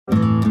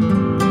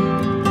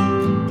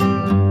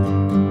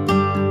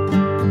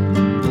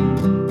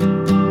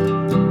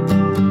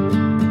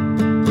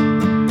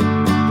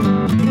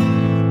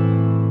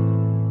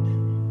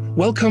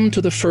Welcome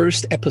to the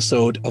first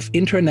episode of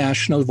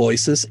International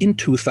Voices in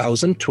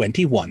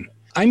 2021.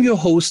 I'm your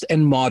host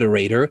and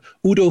moderator,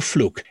 Udo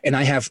Fluck, and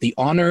I have the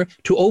honor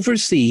to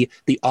oversee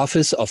the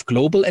Office of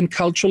Global and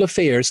Cultural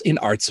Affairs in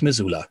Arts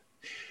Missoula.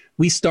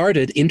 We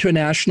started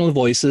International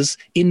Voices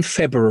in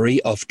February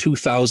of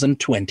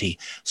 2020,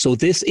 so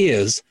this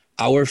is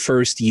our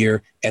first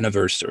year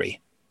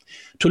anniversary.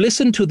 To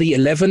listen to the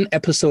 11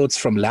 episodes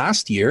from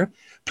last year,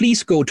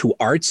 please go to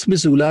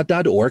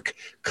artsmissoula.org,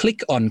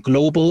 click on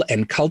Global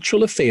and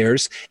Cultural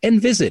Affairs,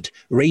 and visit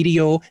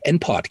Radio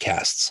and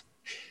Podcasts.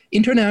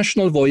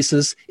 International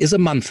Voices is a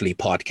monthly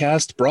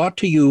podcast brought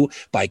to you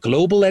by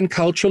Global and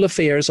Cultural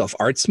Affairs of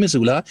Arts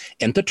Missoula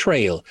and The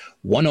Trail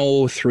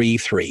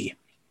 1033.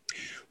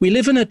 We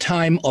live in a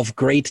time of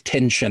great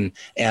tension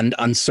and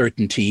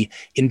uncertainty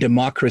in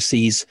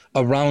democracies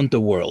around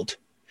the world.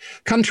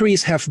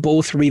 Countries have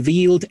both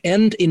revealed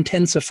and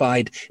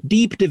intensified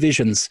deep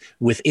divisions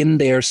within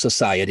their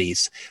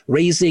societies,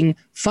 raising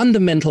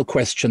fundamental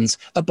questions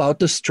about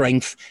the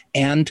strength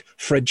and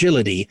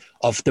fragility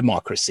of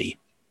democracy.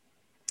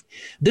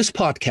 This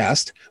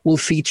podcast will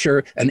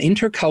feature an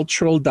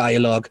intercultural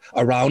dialogue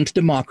around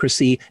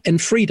democracy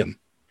and freedom.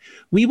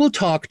 We will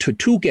talk to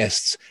two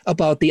guests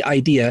about the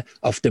idea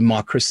of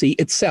democracy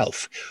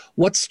itself,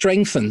 what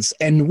strengthens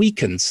and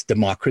weakens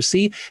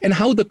democracy, and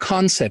how the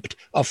concept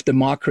of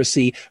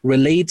democracy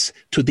relates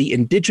to the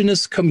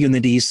indigenous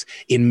communities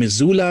in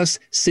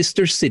Missoula's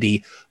sister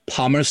city,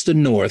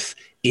 Palmerston North,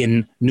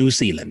 in New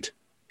Zealand.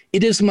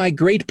 It is my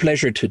great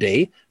pleasure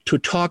today to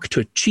talk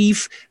to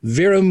Chief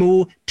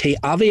Viramu Te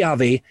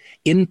Aweawe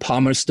in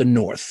Palmerston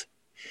North.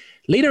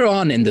 Later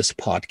on in this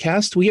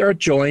podcast, we are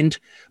joined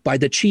by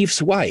the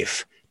Chief's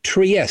wife,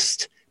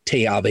 Trieste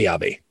Te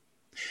Aweawe.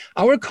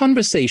 Our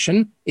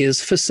conversation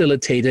is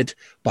facilitated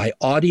by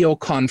audio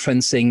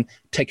conferencing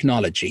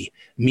technology.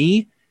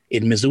 Me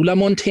in Missoula,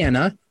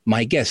 Montana,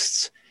 my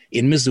guests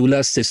in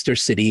Missoula's sister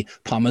city,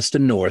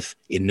 Palmerston North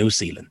in New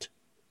Zealand.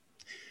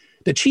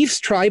 The Chief's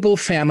tribal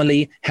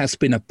family has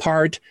been a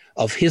part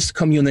of his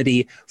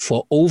community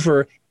for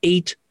over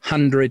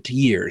 800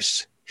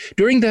 years.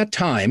 During that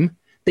time,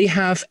 they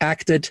have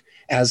acted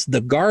as the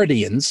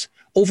guardians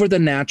over the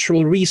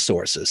natural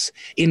resources,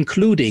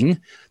 including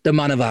the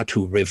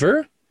Manawatu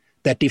River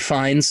that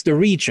defines the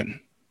region.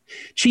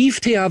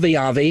 Chief Te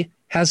Aweawe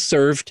has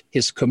served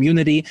his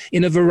community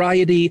in a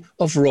variety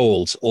of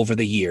roles over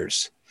the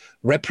years,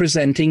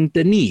 representing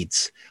the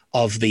needs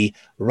of the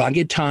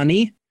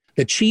Rangitani.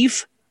 The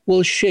chief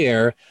will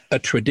share a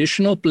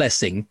traditional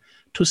blessing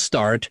to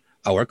start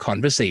our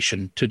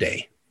conversation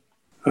today.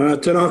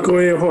 Tēnā koe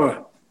e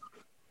hoa.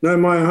 Nau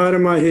mai haere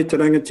mai he te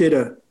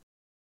rangatira.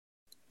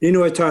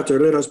 Inu ai tātou,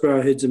 let us bow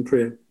our heads in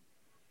prayer.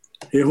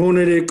 He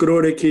honere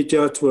korore ki te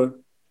atua.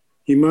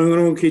 He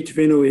maungarongo ki te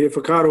whenua, he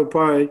whakaro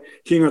pai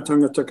ki ngā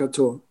tangata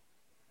katoa.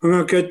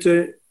 Hanga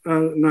kete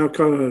nā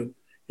kauhau.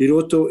 I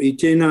roto i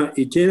tēnā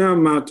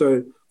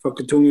mātou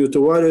whakatungi o te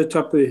wairau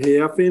tapu he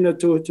awhena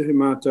tuatahi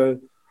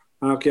mātou.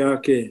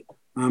 Ake,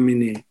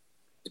 amine.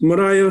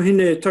 Marae o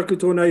hine taku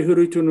tōna i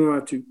huru tunu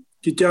atu.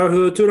 Ki te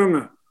ahua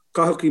turanga,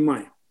 ka hoki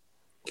mai.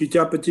 Ki te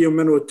apati o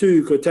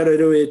Manawatu, ko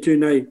tararua e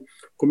tūnei,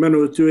 ko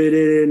Manawatu e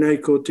rere nei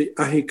ko te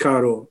ahi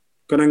kāro.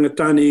 Ka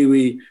rangatani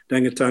iwi,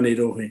 rangatani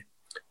rohe.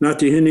 Nā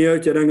te hini au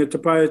te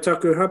rangatapaia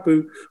taku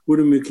hapu,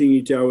 Uramu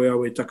Kingi Te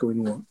Aweawe taku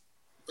ingoa.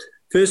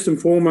 First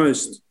and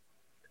foremost,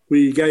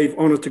 we gave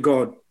honour to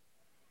God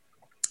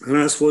and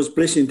asked for his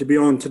blessing to be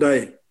on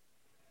today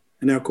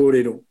in our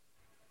kōrero.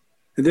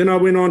 And then I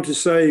went on to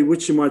say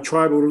which are my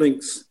tribal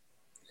links,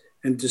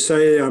 and to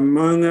say our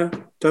maunga,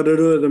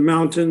 Tararua, the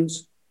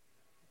mountains,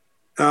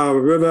 our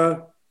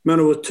river,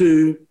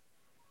 Manawatu,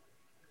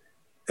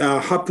 our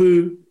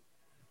hapu,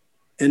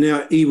 and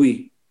our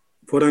iwi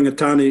for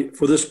rangatani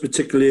for this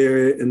particular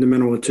area in the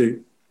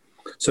Manawatu.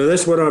 So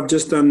that's what I've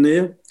just done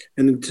there,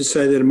 and to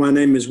say that my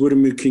name is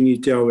Uramu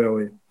Kingi Te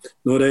Aweawe.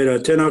 Nō reira,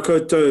 tēnā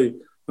koutou,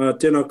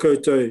 tēnā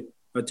koutou,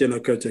 tēnā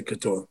koutou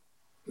katoa.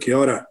 Kia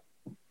ora.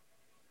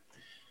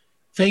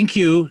 Thank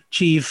you,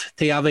 Chief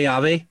Te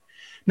Aweawe.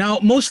 Now,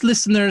 most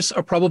listeners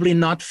are probably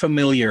not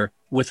familiar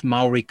with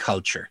Maori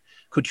culture.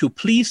 Could you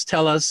please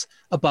tell us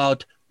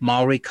about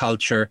Maori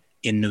culture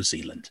in New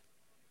Zealand?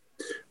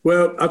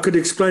 Well, I could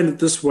explain it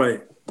this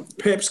way.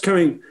 Perhaps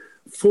coming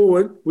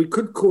forward, we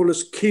could call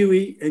this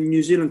Kiwi and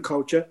New Zealand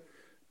culture,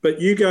 but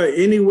you go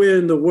anywhere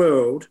in the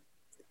world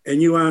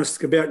and you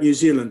ask about New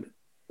Zealand,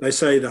 they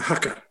say the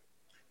haka.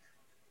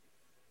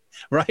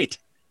 Right.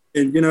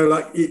 And, you know,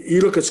 like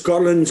you look at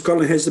Scotland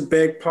has the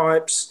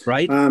bagpipes.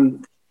 Right.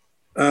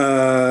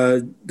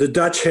 The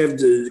Dutch have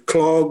the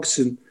clogs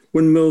and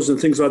windmills and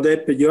things like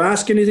that. But you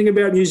ask anything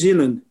about New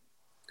Zealand,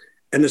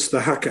 and it's the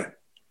haka.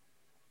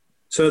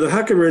 So the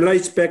haka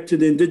relates back to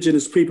the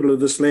indigenous people of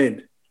this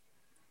land,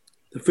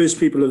 the first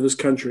people of this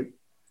country.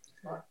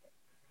 Right.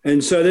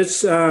 And so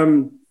that's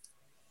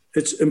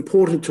it's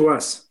important to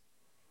us.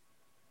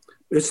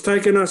 It's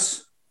taken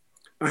us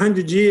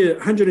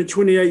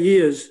 128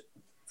 years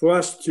for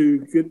us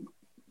to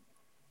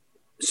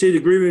see the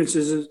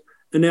grievances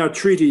in our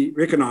treaty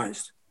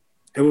recognised.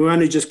 And we've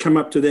only just come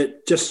up to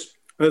that just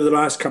over the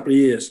last couple of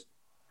years.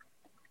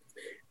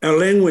 Our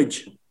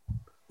language,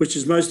 which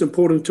is most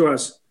important to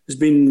us, has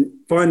been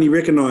finally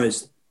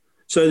recognised.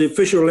 So the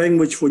official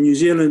language for New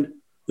Zealand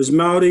is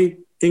Māori,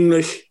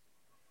 English,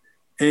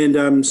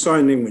 and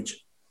sign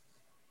language.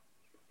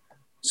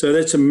 So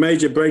that's a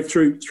major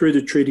breakthrough through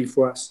the treaty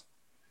for us.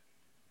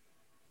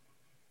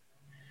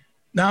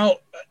 Now,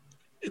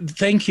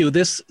 thank you.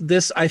 This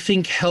I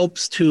think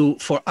helps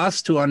for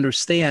us to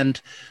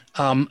understand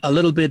a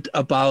little bit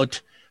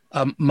about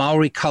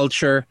Maori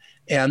culture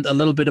and a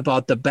little bit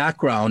about the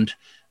background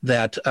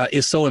that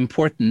is so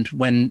important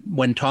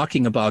when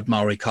talking about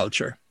Maori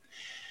culture.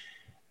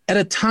 At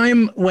a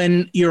time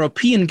when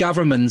European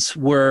governments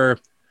were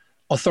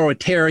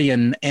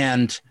authoritarian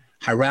and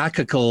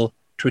hierarchical,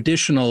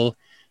 traditional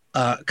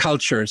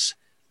cultures,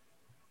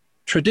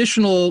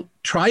 traditional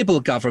tribal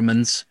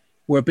governments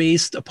were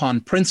based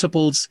upon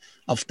principles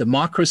of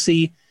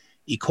democracy,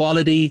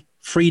 equality,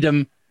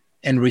 freedom,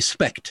 and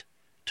respect,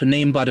 to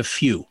name but a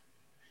few.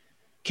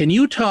 Can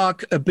you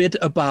talk a bit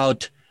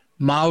about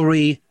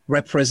Maori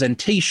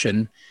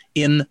representation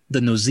in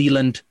the New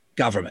Zealand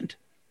government?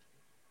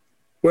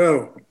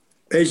 Well,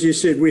 as you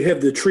said, we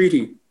have the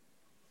treaty,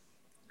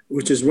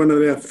 which is one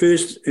of our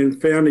first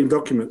and founding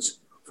documents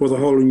for the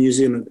whole of New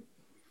Zealand.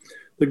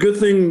 The good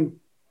thing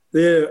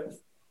there,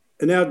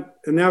 in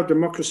our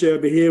democracy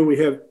over here, we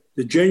have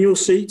the general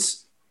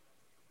seats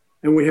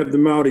and we have the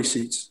Māori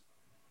seats.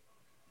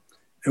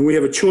 And we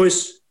have a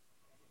choice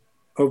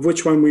of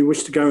which one we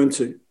wish to go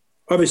into.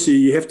 Obviously,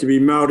 you have to be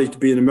Māori to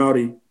be in the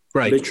Māori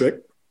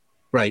electorate.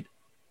 Right.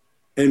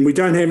 And we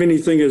don't have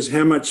anything as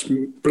how much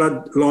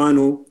bloodline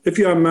or if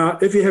you have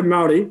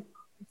Māori,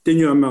 then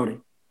you are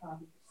Māori.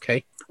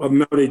 Okay. Of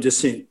Māori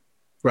descent.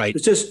 Right.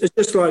 It's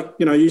just like,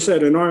 you say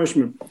to an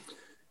Irishman,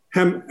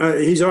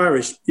 he's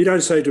Irish. You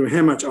don't say to him,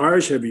 how much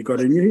Irish have you got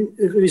in you?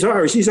 If he's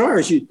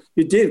Irish. You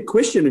dare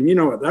question him. You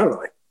know what they're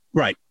like.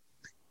 Right.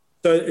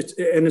 So it's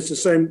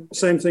the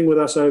same thing with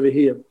us over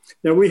here.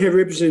 Now we have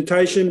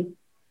representation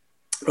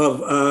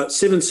of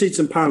 7 seats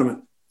in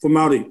Parliament for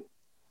Māori.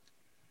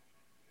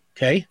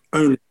 Okay.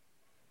 Only.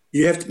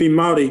 You have to be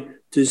Māori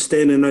to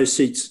stand in those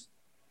seats.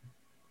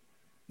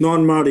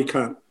 Non-Māori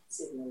can't.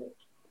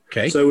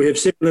 Okay. So we have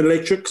 7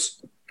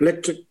 electrics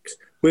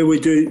where we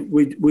do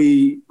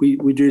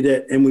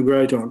that and we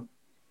vote on.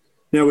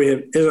 Now we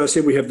have, as I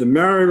said, we have the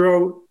Maori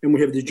role and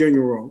we have the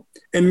junior role.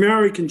 And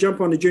Maori can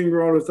jump on the junior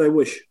role if they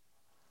wish.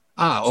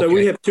 Okay. So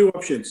we have 2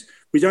 options.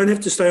 We don't have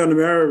to stay on the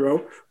Maori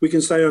role. We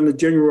can stay on the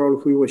junior role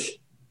if we wish.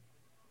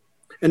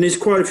 And there's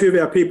quite a few of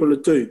our people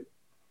that do.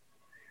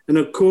 And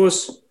of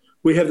course,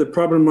 we have the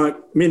problem like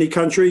many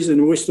countries in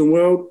the Western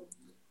world.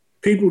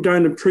 People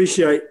don't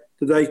appreciate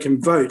that they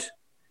can vote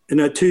and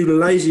they're too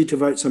lazy to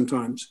vote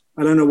sometimes.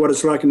 I don't know what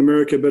it's like in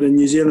America, but in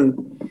New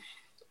Zealand,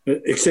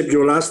 except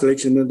your last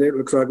election, that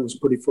looks like it was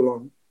pretty full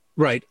on.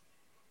 Right.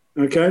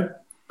 Okay.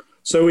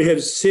 So we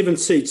have 7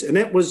 seats, and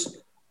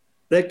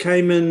that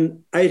came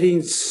in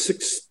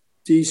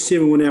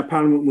 1867 when our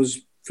parliament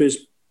was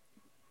first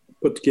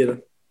put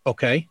together.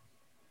 Okay.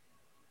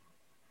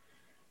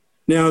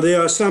 Now,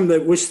 there are some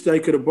that wish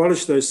they could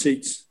abolish those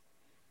seats,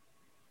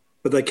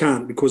 but they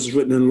can't because it's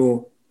written in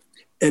law.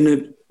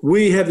 And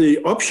we have the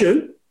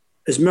option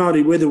as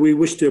Māori whether we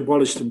wish to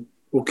abolish them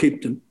or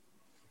keep them.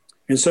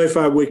 And so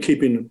far, we're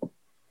keeping them.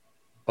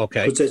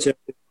 Okay.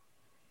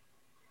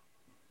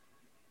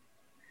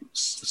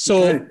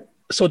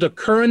 So the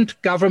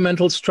current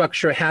governmental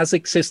structure has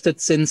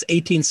existed since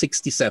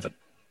 1867?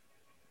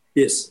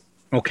 Yes.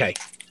 Okay.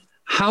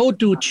 How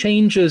do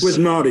changes... With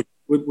Māori.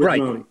 With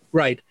right, Māori.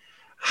 Right.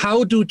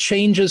 How do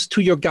changes to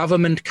your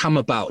government come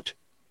about?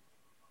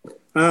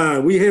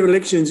 We have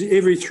elections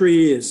every 3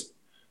 years.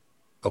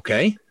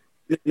 Okay.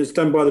 It's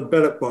done by the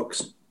ballot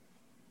box.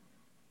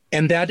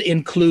 And that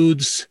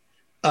includes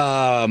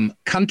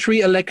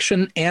country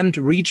election and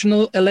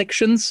regional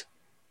elections?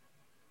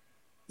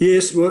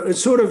 Yes. Well,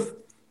 it's sort of,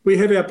 we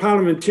have our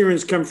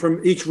parliamentarians come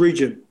from each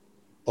region.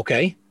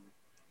 Okay.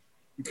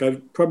 Okay.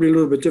 Probably a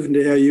little bit different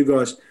to how you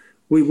guys,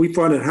 we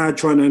find it hard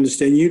trying to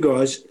understand you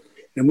guys.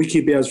 And we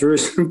keep ours very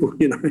simple,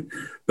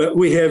 But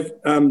we have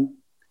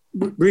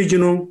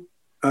regional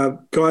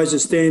guys that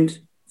stand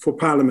for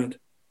Parliament.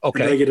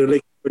 Okay. They get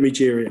elected from each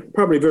area.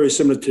 Probably very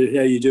similar to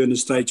how you do in the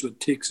States with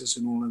Texas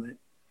and all of that.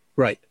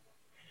 Right.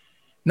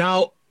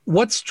 Now,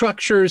 what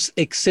structures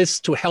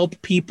exist to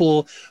help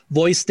people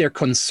voice their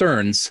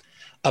concerns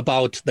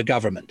about the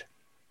government?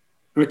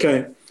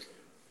 Okay.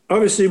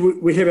 Obviously,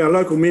 we have our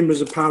local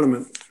members of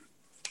Parliament.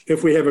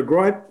 If we have a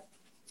gripe,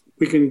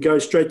 we can go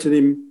straight to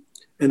them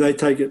and they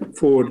take it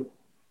forward.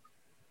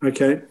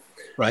 Okay.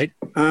 Right.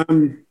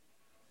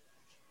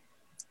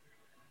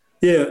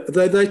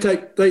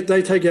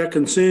 They take our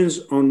concerns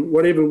on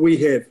whatever we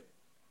have,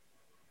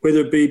 whether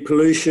it be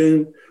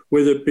pollution,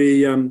 whether it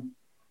be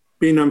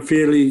being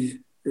unfairly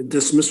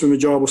dismissed from a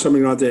job or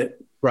something like that.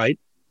 Right.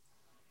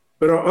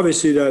 But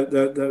obviously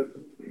they're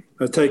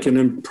taken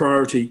in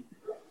priority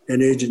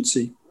and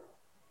urgency.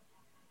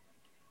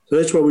 So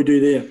that's what we do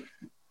there.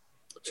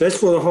 So that's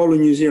for the whole of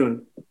New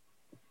Zealand.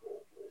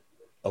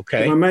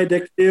 Okay. Have I made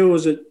that clear, or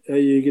are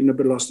you getting a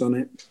bit lost on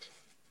that?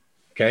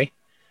 Okay.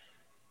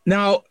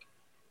 Now,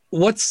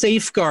 what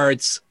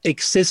safeguards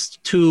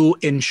exist to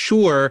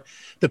ensure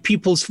the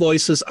people's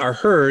voices are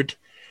heard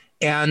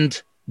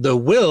and the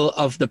will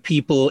of the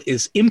people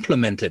is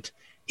implemented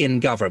in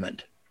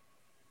government?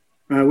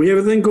 We have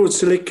a thing called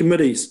select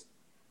committees.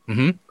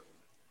 Mm-hmm.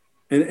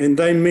 And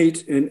they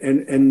meet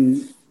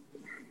and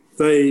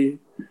you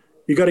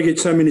got to get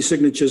so many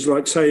signatures.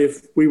 Like, say,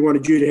 if we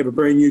wanted you to have a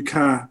brand new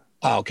car.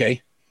 Oh,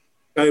 okay.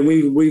 And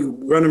we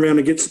run around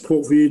and get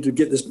support for you to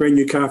get this brand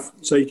new car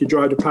so you can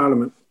drive to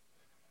Parliament.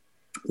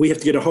 We have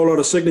to get a whole lot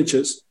of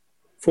signatures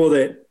for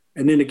that,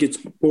 and then it gets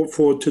brought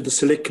forward to the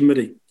select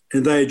committee,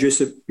 and they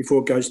address it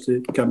before it goes to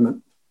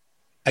government.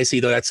 I see.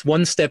 Though that's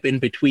one step in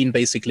between,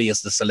 basically,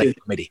 is the select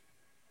committee.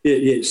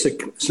 Yeah,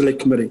 select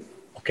committee.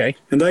 Okay.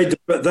 And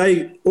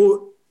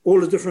all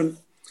the different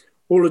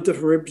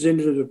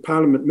representatives of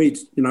Parliament meet.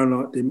 You know,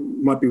 like there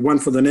might be one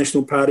for the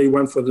National Party,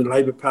 one for the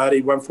Labour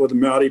Party, one for the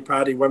Māori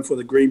Party, one for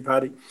the Green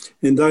Party,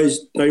 and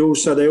they all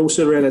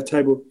sit around a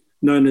table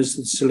known as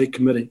the select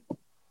committee.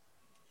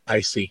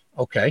 I see.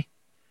 Okay.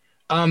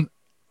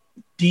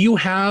 Do you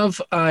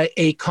have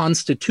a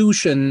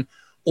constitution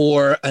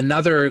or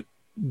another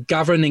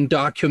governing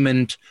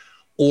document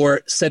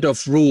or set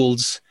of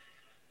rules?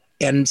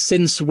 And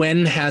since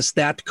when has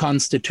that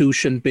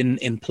constitution been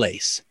in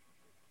place?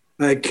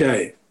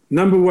 Okay.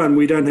 Number one,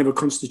 we don't have a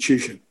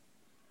constitution.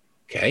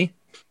 Okay.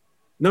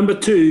 Number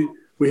two,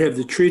 we have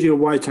the Treaty of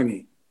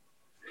Waitangi.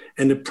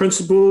 And the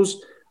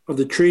principles of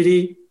the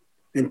treaty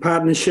and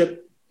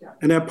partnership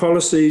and our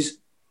policies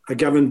are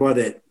governed by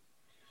that.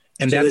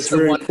 And so that's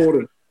very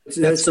important.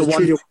 That's the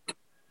one.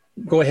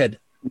 Go ahead.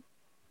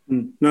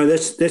 No,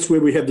 that's where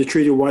we have the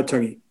Treaty of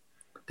Waitangi.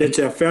 That's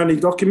our founding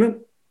document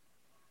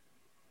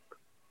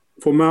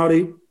for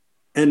Māori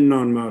and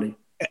non-Māori.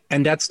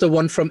 And that's the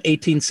one from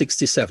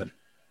 1867?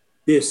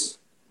 Yes.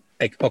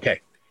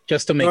 Okay,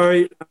 just to make...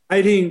 Sorry,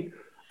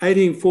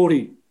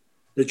 1840,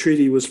 the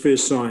treaty was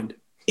first signed.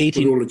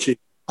 18... With all the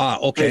chiefs. Ah,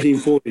 okay.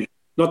 1840.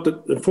 Not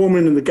the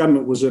forming of the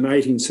government was in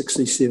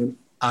 1867.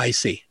 I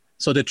see.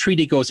 So the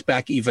treaty goes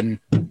back even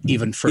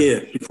further. Yeah.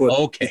 Before.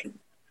 Okay.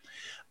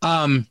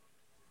 How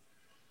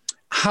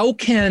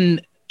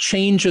can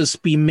changes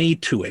be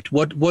made to it?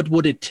 What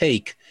would it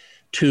take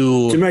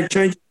to make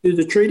changes to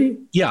the treaty?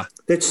 Yeah.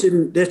 That's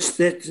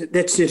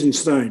set in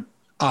stone.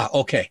 Ah,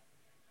 okay.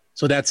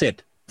 So that's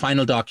it.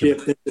 Final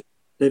document. Yeah,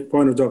 that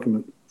final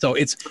document. So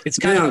it's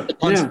kind of the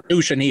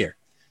constitution here.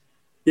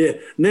 Yeah.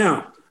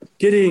 Now,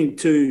 getting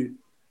to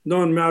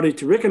non-Māori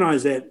to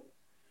recognise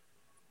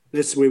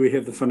that's where we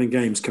have the fun and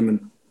games come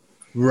in.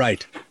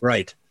 Right.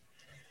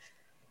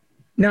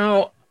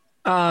 Now,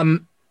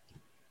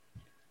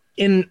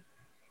 in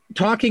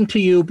talking to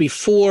you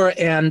before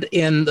and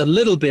in the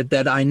little bit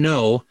that I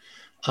know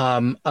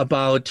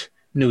about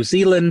New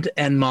Zealand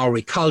and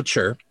Maori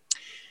culture,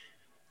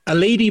 a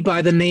lady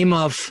by the name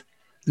of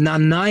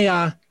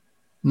Nanaia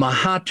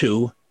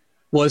Mahatu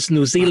was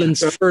New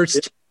Zealand's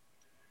first,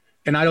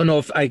 and I don't know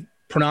if I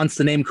pronounced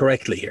the name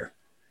correctly here.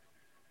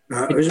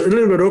 It was a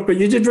little bit off, but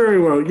you did very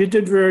well. You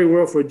did very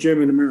well for a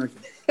German American.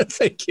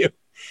 Thank you.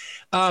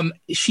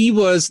 She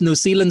was New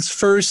Zealand's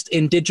first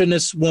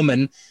Indigenous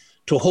woman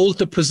to hold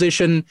the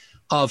position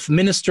of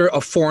Minister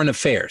of Foreign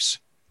Affairs.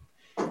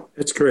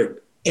 That's correct.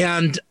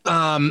 And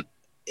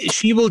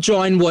she will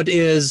join what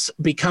is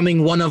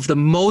becoming one of the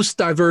most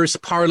diverse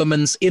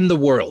parliaments in the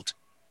world.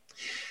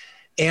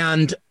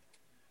 And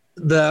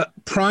the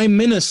Prime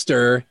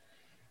Minister,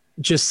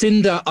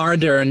 Jacinda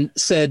Ardern,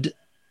 said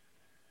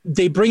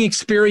they bring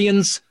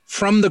experience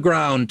from the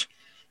ground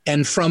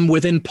and from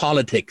within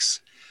politics,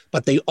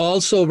 but they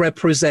also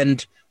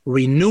represent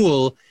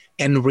renewal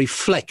and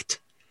reflect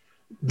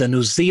the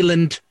New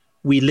Zealand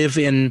we live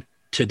in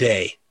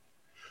today.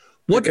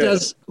 What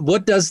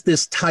does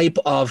this type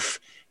of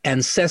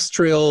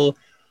ancestral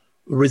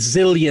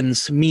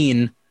resilience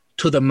mean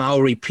to the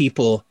Maori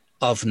people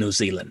of New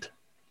Zealand?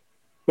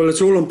 Well,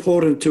 it's all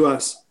important to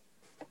us.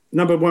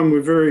 Number one,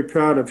 we're very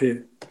proud of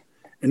her.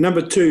 And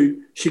number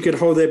two, she could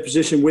hold that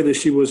position whether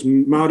she was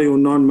Māori or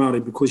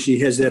non-Māori because she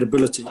has that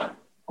ability.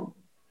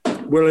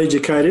 Well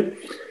educated.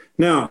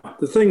 Now,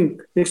 the thing,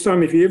 next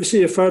time, if you ever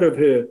see a photo of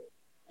her,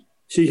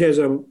 she has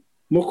a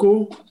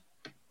moko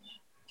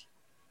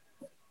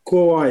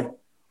kōai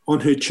on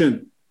her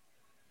chin.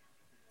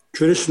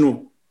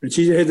 Traditional. And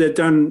she's had that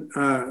done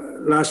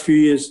last few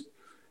years.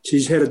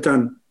 She's had it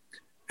done.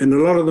 And a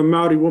lot of the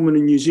Māori women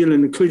in New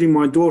Zealand, including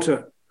my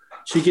daughter,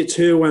 she gets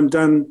her one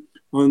done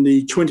on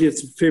the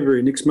 20th of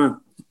February next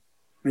month.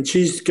 And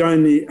she's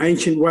going the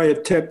ancient way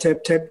of tap,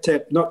 tap, tap,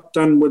 tap, not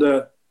done with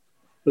a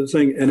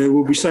thing. And it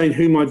will be saying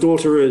who my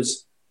daughter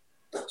is.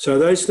 So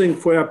those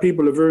things for our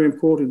people are very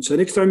important. So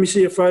next time you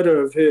see a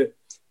photo of her,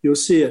 you'll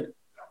see it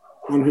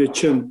on her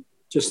chin,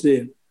 just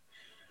there.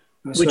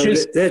 Which so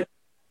is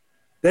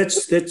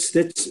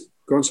that's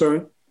go on,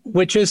 sorry.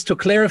 Which is, to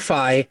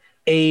clarify,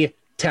 a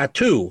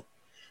tattoo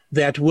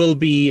that will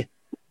be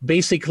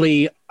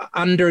basically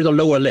under the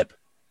lower lip.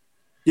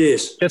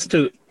 Yes. Just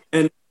to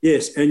and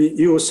yes, and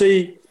you will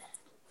see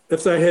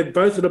if they have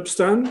both lips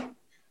done,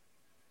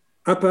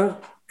 upper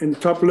and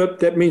top lip,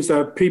 that means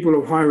they're people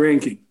of high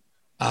ranking.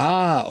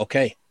 Ah,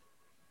 okay.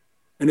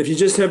 And if you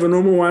just have a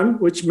normal one,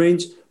 which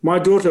means my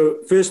daughter,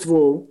 first of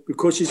all,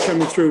 because she's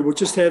coming through, will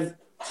just have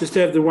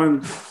the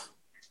one.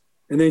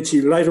 And then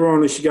she later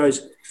on, she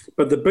goes,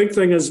 but the big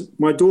thing is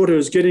my daughter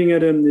is getting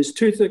it in, there's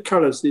two thick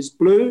colors. There's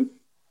blue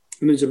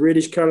and there's a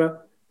reddish color.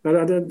 I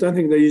don't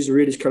think they use the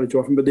reddish color too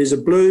often, but there's a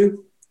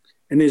blue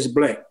and there's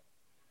black.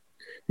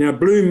 Now,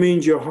 blue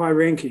means you're high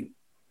ranking.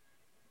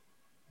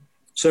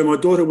 So my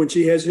daughter, when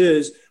she has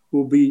hers,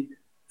 will be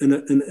in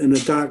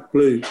a dark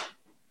blue,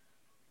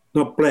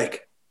 not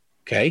black.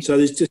 Okay. So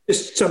there's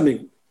just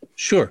something.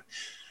 Sure.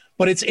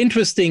 But it's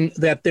interesting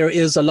that there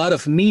is a lot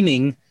of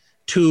meaning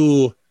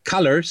to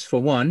colors,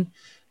 for one,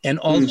 and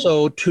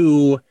also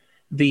to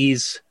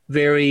these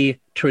very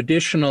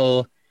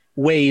traditional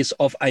ways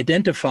of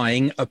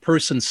identifying a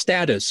person's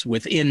status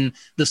within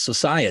the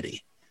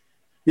society.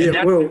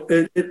 Yeah, well,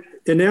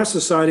 in our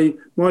society,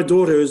 my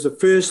daughter is the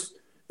first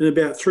in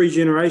about 3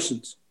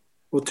 generations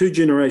or 2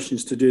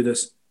 generations to do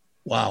this.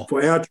 Wow.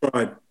 For our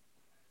tribe.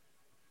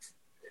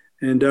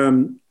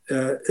 And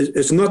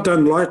it's not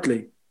done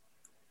lightly,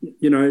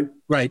 you know.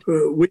 Right. I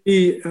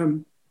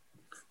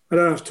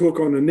don't have to talk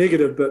on the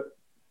negative, but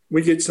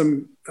we get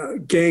some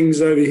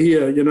gangs over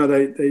here, you know,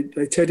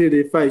 they tattoo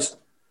their face,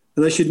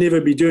 and they should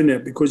never be doing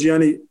that, because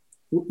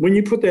when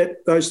you put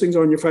those things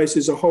on your face,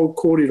 there's a whole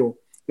corridor.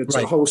 It's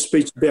a whole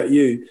speech about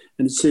you,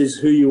 and it says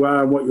who you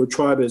are and what your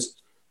tribe is.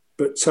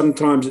 But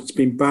sometimes it's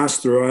been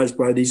bastardized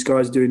by these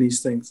guys doing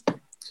these things,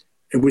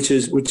 and which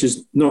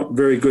is not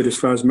very good as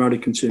far as Māori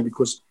are concerned,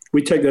 because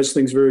we take those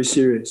things very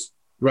serious.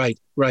 Right.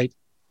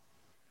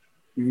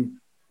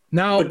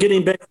 Now, but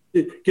getting back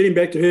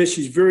to her,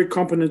 she's very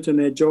competent in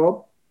her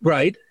job.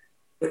 Right.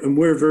 And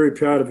we're very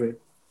proud of her.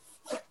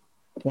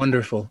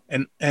 Wonderful.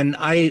 And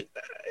I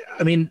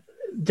mean,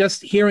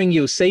 just hearing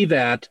you say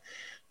that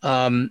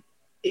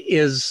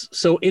is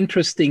so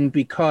interesting,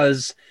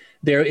 because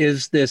there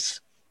is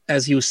this,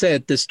 as you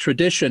said, this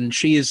tradition.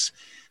 She is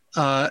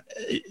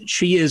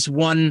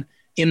one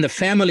in the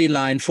family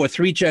line for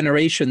 3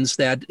 generations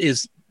that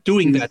is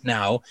doing that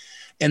now.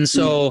 And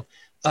so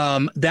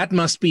that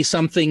must be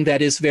something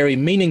that is very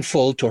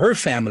meaningful to her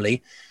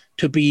family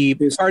to be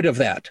part of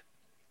that.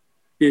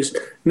 Yes.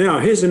 Now,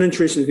 here's an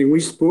interesting thing.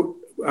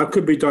 I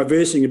could be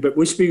diversing it, but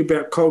we speak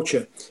about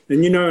culture.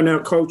 And, you know, in our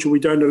culture, we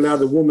don't allow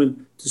the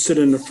woman to sit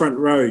in the front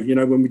row, you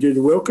know, when we do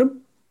the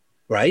welcome.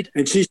 Right.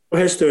 And she still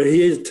has to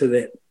adhere to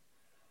that.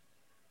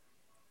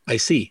 I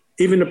see.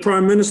 Even the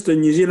Prime Minister in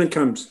New Zealand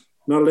comes,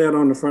 not allowed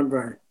on the front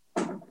row.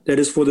 That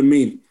is for the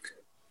men.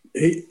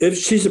 If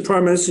she's the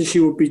Prime Minister, she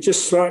will be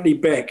just slightly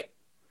back,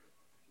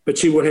 but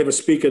she will have a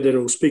speaker that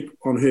will speak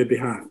on her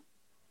behalf.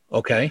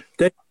 Okay.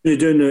 They're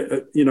doing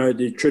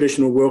the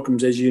traditional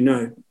welcomes, as you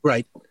know.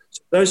 Right.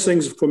 So those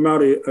things for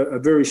Māori are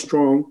very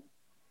strong.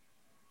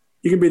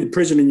 You can be the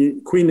President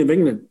and Queen of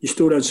England. You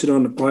still don't sit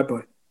on the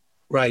pai-pai.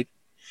 Right.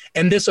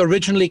 And this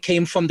originally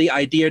came from the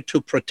idea to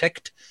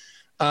protect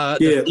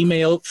the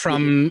female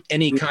from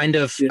any kind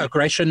of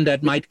aggression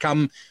that might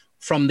come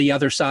from the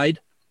other side?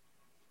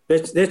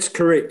 That's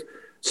correct.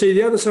 See,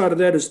 the other side of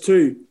that is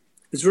too,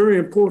 it's very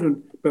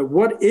important, but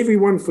what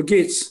everyone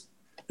forgets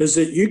is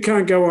that you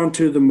can't go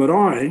onto the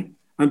marae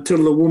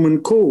until the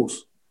woman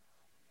calls.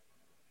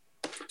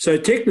 So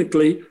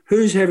technically,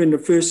 who's having the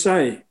first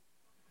say?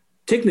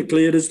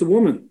 Technically, it is the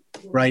woman.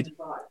 Right.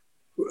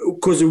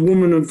 Because the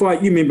woman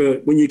invite, you remember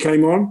when you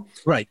came on?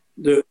 Right.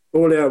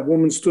 All our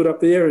women stood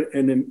up there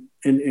and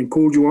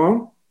called you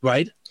on.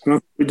 Right.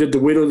 And we did the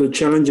Weddle, the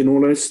challenge and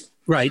all this.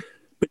 Right.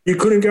 But you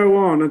couldn't go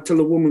on until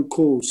a woman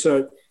called.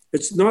 So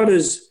it's not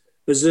as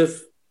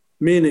if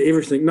men are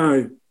everything.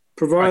 No.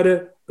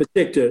 Provider,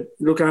 protector,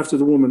 look after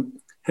the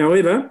woman.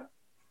 However,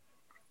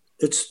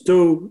 it's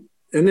still,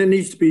 and that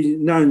needs to be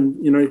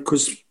known, you know,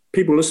 because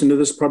people listening to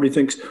this probably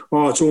thinks,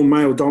 oh, it's all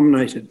male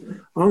dominated.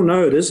 Oh,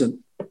 no, it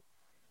isn't.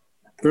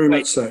 Very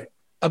much so.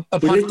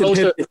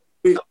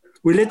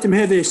 We let them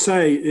have their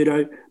say, you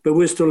know, but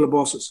we're still the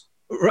bosses.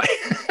 Right.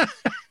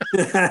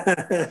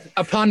 But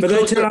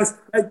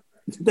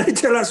they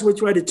tell us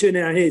which way to turn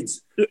our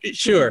heads.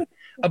 Sure.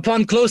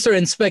 Upon closer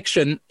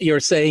inspection, you're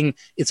saying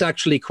it's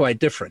actually quite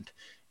different.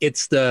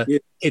 It's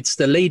the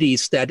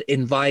ladies that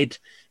invite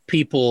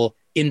people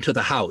into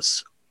the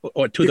house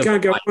or to the. You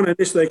can't go on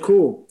unless they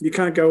call. You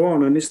can't go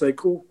on unless they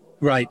call.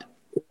 Right.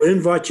 Or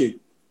invite you.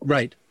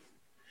 Right.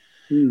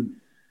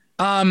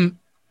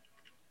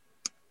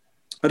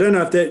 I don't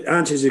know if that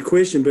answers your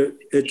question, but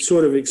it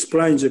sort of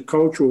explains a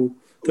cultural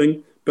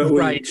thing.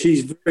 But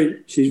she's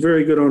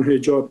very good on her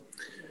job.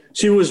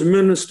 She was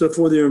Minister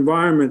for the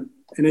Environment,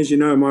 and as you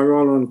know, my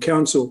role on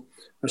council,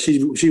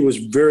 she was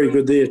very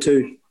good there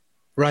too.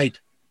 Right.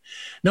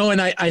 No,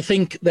 and I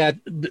think that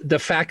the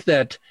fact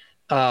that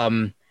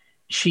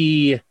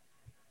she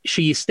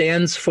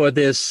stands for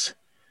this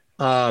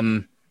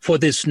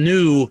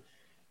new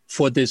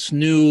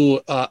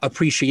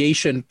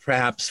appreciation,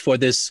 perhaps for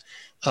this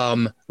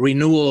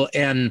renewal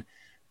and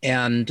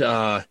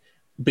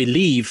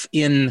belief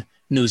in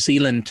New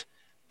Zealand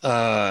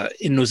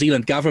in New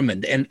Zealand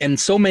government, and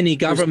so many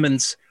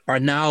governments are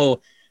now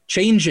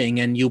changing,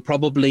 and you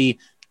probably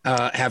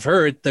have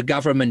heard the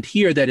government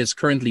here that is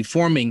currently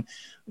forming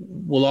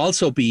will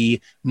also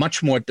be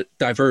much more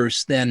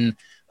diverse than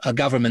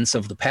governments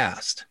of the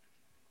past.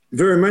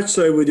 Very much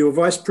so, with your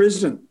vice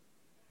president.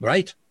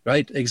 Right,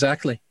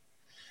 exactly.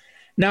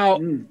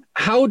 Now,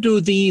 how do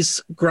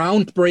these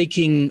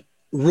groundbreaking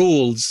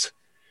rules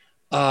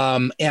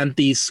and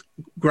these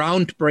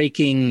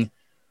groundbreaking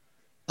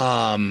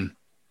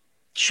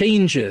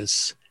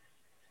changes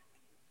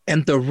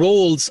and the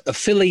roles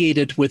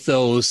affiliated with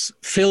those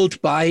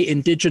filled by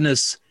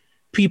Indigenous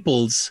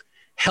peoples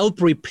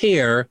help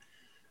repair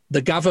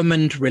the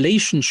government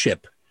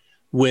relationship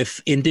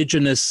with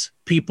Indigenous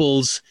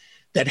peoples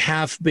that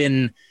have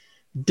been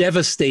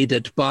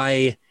devastated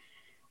by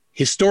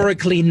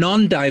historically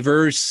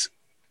non-diverse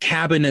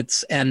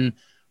cabinets and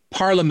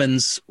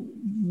parliaments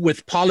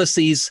with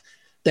policies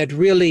that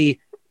really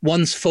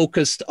once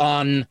focused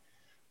on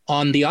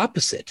the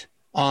opposite,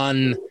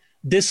 on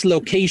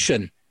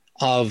dislocation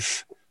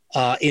of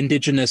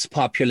Indigenous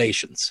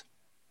populations?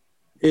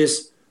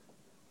 Yes.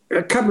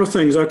 A couple of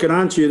things. I can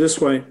answer you this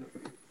way,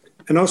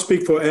 and I'll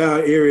speak for our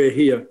area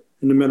here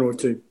in the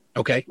Manawatu.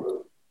 Okay.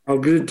 I'll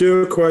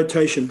do a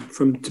quotation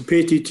from Te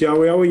Pēti Te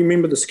Aweawe. You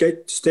remember the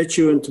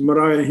statue in Te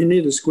Maraea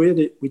Hine, the square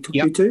that we took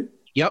you to?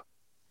 Yep.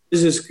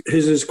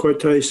 Here's his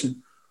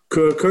quotation.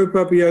 Kua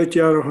kaupapa au te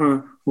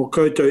aroha o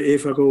koutou e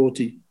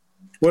whakaoti.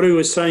 What he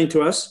was saying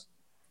to us,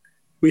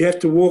 we have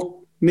to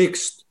walk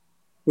next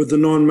with the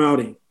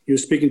non-Māori. He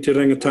was speaking to the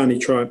Rangatani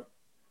tribe.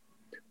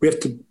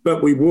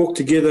 But we walk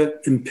together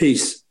in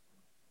peace.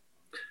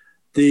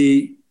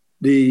 The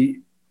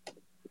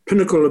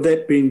pinnacle of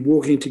that being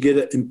walking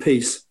together in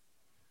peace,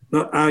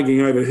 not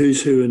arguing over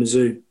who's who in a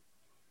zoo.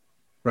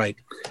 Right.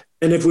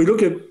 And if we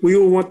look at, we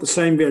all want the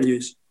same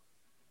values,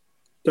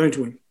 don't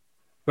we?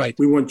 Right.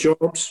 We want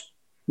jobs,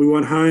 we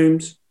want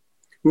homes,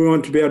 we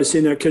want to be able to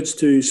send our kids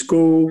to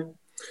school.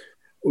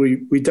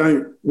 We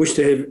don't wish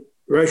to have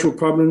racial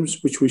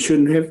problems, which we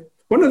shouldn't have.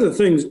 One of the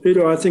things,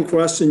 Udo, I think for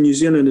us in New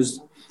Zealand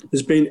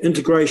has been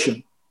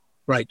integration.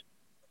 Right.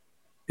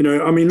 You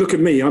know, I mean, look at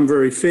me, I'm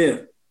very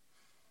fair.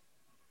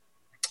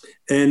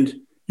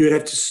 And you'd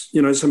have to,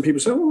 you know, some people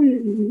say, oh,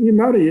 you're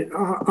Māori.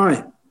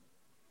 Aye.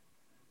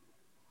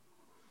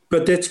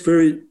 But that's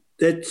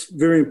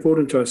very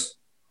important to us.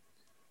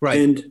 Right.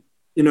 And,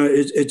 you know,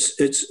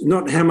 it's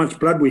not how much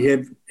blood we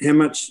have, how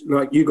much,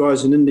 like you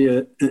guys in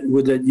India,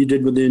 with that you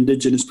did with the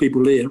Indigenous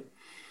people there.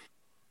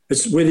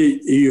 It's whether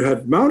you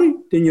have Māori,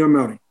 then you're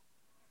Māori.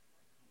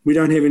 We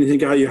don't have anything,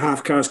 you're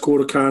half caste,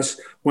 quarter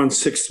caste,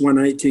 1/6,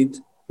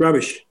 1/18.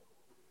 Rubbish.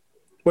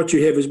 What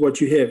you have is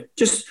what you have.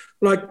 Just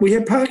like we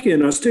have Pākehā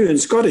in us too, and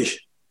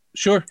Scottish.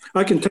 Sure.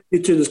 I can take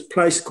you to this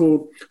place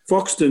called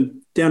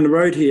Foxton down the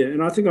road here,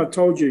 and I think I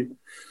told you,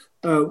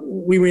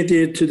 we went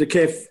there to the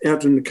cafe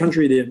out in the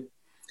country there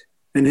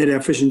and had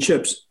our fish and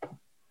chips.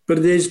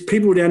 But there's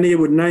people down there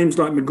with names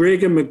like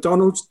McGregor,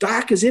 McDonald's,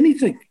 dark as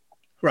anything.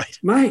 Right.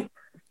 Mate,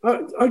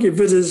 I get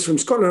visitors from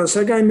Scotland. I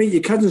say, go and meet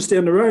your cousins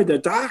down the road. They're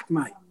dark,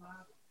 mate.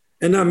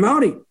 And they're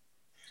Māori.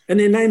 And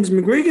their name's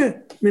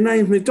McGregor, their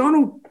name's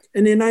McDonald,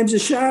 and their names are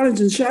Charlins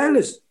and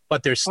Shailers.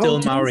 But they're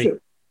still Māori.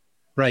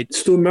 Right.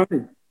 Still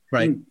Māori.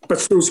 Right. But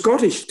still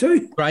Scottish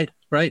too. Right.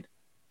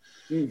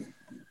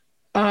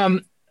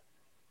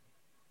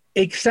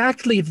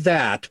 Exactly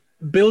that.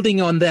 Building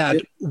on that,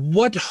 yep.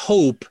 What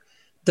hope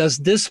does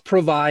this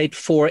provide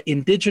for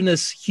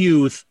Indigenous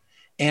youth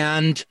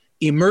and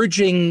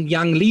emerging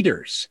young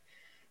leaders?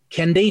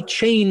 Can they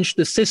change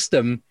the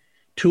system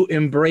to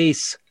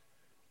embrace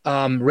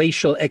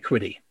racial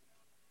equity?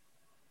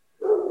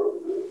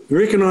 The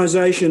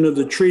recognition of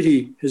the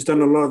treaty has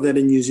done a lot of that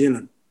in New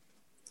Zealand.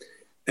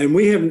 And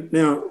we have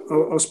now,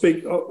 I'll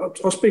speak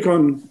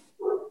on,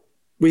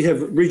 we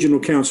have regional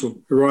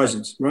council,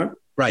 Horizons, right?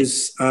 Right.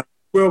 There's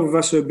 12 of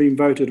us who have been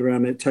voted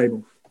around that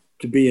table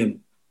to be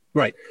in.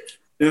 Right.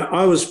 Now,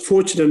 I was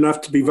fortunate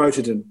enough to be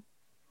voted in,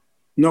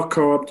 not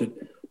co-opted.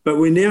 But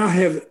we now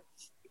have,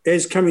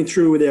 as coming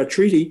through with our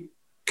treaty,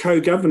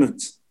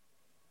 co-governance.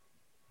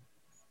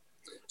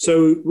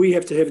 So we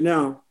have to have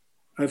now,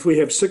 if we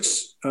have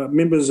 6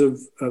 members of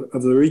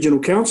the regional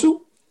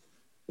council,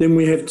 then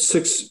we have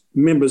 6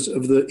 members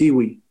of the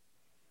iwi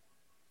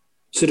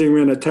sitting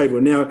around a table.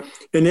 Now,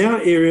 in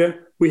our area,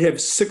 we have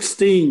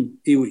 16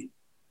 iwi.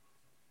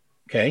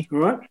 Okay. All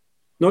right?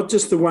 Not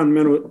just the one.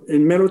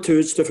 In Manawatu,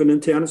 it's different. In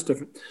town, it's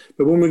different.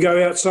 But when we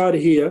go outside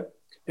of here,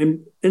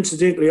 and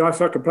incidentally, I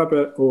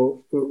whakapapa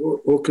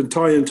or can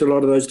tie into a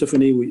lot of those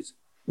different iwis.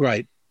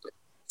 Right.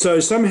 So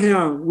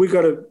somehow we've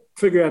got to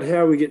figure out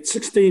how we get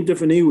 16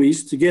 different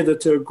iwis together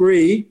to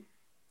agree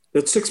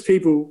that 6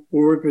 people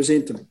will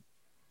represent them.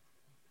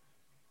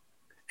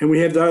 And we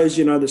have those,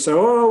 you know, that say,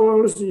 oh,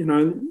 well, you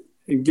know,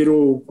 and get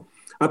all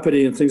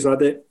uppity and things like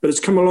that. But it's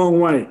come a long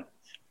way.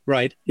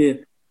 Right. Yeah.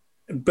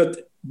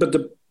 But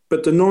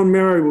the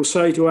non-Maori will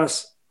say to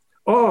us,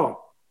 oh,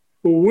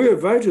 well, we're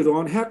voted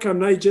on. How come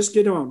they just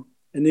get on?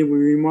 And then we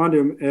remind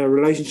them our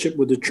relationship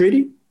with the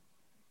treaty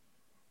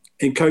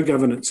and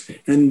co-governance.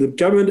 And the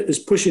government is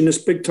pushing this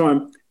big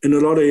time in a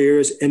lot of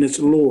areas, and it's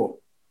law.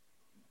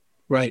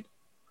 Right.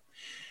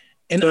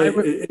 And So,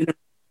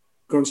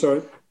 go on,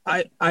 sorry.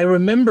 I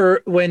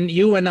remember when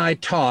you and I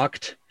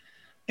talked,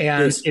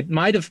 and Yes. it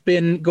might have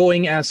been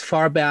going as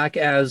far back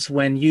as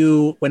when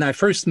I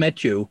first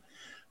met you,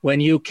 when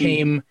you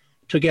came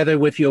together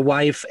with your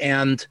wife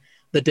and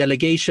the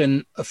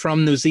delegation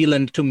from New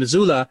Zealand to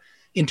Missoula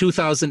in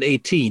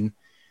 2018.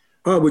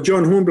 Oh, with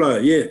John Hornblower,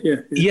 yeah.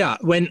 Yeah,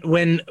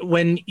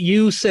 when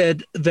you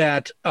said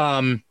that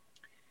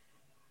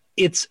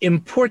it's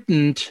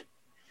important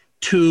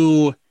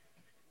to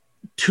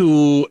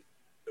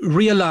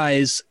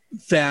realize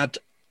that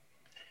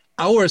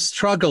our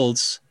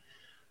struggles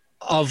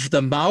of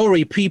the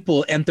Maori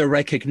people and the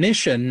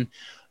recognition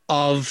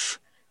of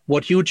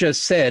what you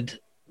just said,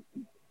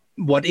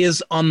 what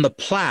is on the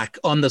plaque,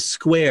 on the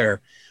square,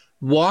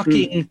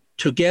 walking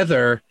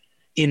together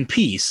in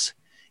peace,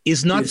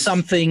 is not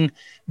something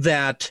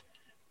that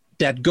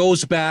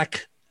goes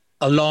back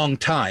a long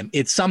time.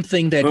 It's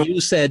something that you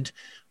said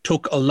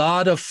took a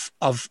lot of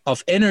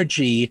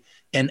energy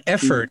and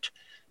effort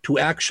to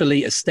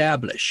actually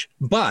establish.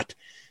 But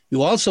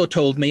you also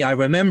told me, I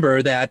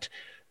remember that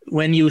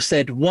when you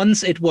said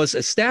once it was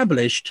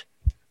established,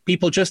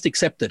 people just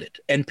accepted it.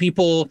 And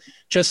people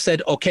just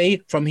said, okay,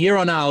 from here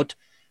on out,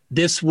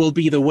 this will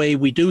be the way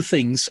we do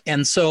things.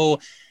 And so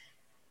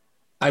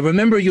I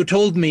remember you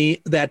told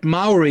me that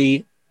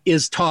Maori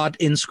is taught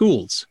in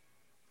schools.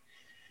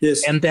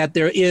 Yes. And that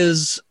there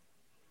is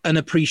an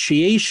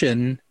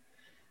appreciation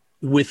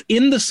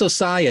within the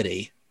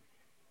society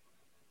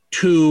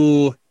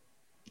to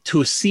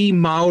see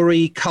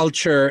Maori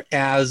culture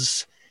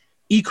as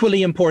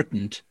equally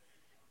important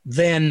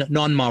than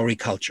non-Maori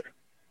culture.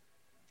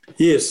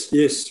 Yes,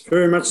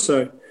 very much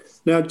so.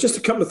 Now, just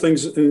a couple of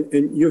things,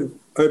 and you've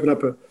opened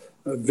up a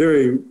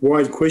very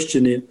wide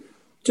question there.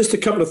 Just a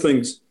couple of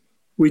things.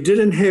 We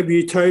didn't have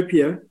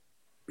utopia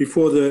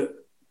before the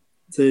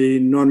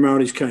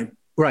non-Maoris came.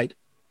 Right.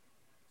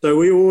 So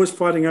we were always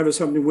fighting over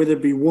something, whether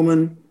it be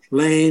woman,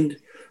 land,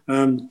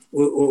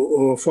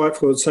 or fight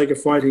for the sake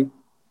of fighting.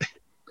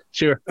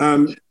 Sure.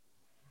 And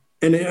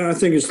I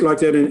think it's like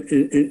that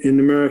in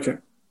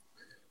America.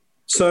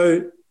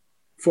 So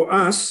for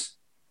us,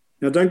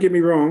 now don't get me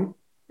wrong,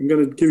 I'm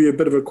going to give you a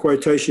bit of a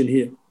quotation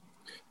here.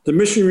 The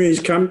missionaries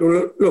come,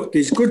 look,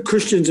 there's good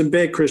Christians and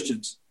bad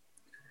Christians.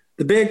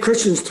 The bad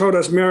Christians told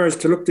us Maoris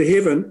to look to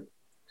heaven,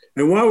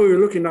 and while we were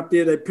looking up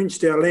there, they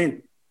pinched our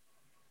land.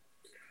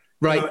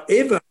 Right.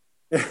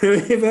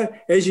 However,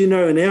 as you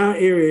know, in our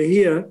area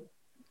here,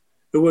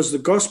 it was the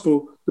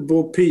gospel that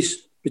brought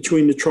peace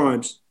between the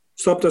tribes,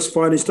 stopped us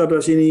fighting, stopped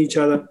us eating each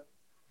other,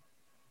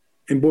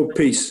 and brought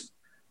peace.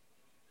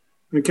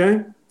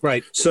 Okay?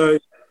 Right. So,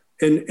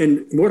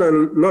 and what a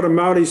lot of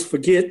Maoris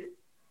forget,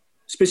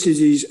 especially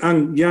these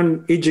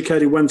young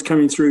educated ones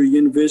coming through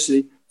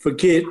university,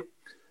 forget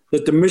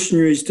that the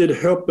missionaries did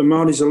help the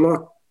Maoris a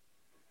lot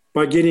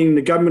by getting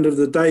the government of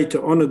the day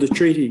to honour the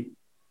treaty,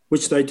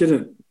 which they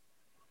didn't.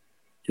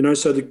 You know,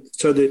 so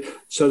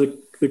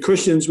the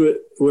Christians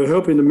were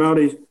helping the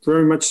Maori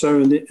very much so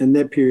in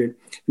that period.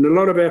 And a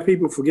lot of our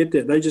people forget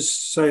that. They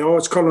just say, oh,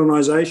 it's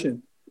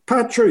colonisation.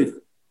 Part truth.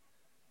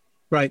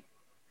 Right.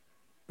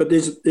 But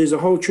there's a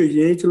whole truth.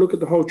 You need to look at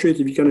the whole truth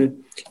if you're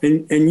going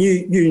to, and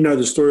you know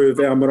the story of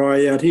our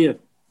marae out here.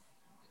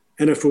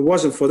 And if it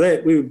wasn't for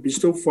that, we would be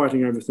still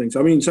fighting over things.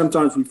 I mean,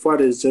 sometimes we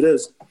fight as it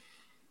is.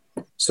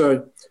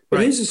 So, but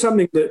right. This is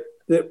something that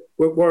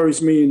what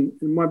worries me, and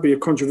it might be a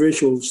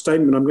controversial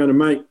statement I'm going to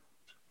make.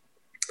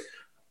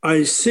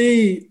 I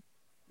see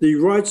the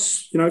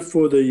rights, you know,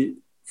 for the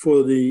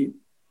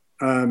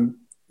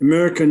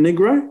American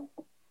Negro.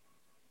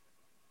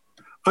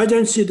 I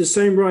don't see the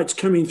same rights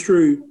coming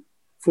through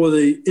for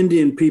the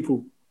Indian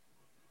people,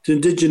 the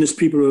indigenous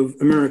people of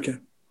America.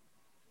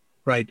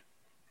 Right.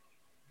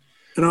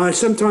 And I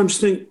sometimes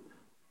think,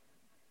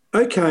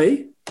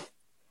 okay,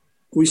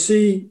 we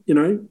see, you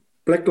know,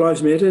 Black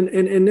Lives Matter,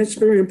 and that's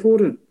very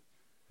important.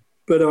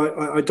 But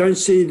I don't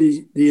see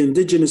the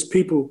indigenous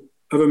people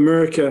of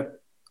America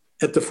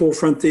at the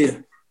forefront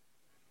there.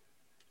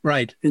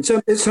 Right. And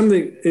so it's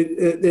something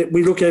that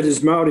we look at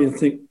as Maori and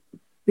think,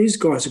 these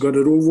guys have got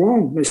it all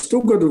wrong. They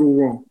still got it all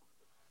wrong.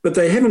 But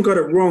they haven't got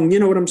it wrong. You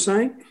know what I'm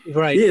saying?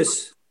 Right.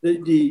 Yes,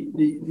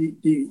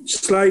 the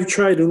slave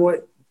trade and all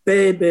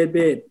that,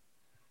 bad.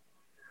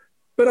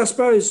 But I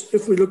suppose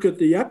if we look at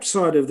the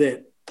upside of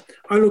that,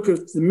 I look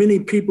at the many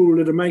people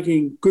that are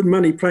making good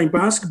money playing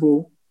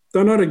basketball.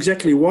 They're not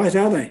exactly white,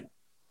 are they?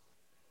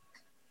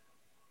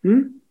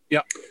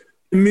 Yeah.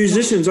 The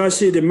musicians, I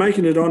see they're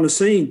making it on the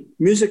scene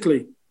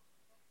musically.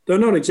 They're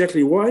not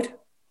exactly white.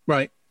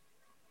 Right.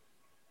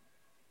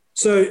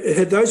 So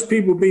had those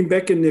people been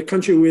back in the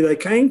country where they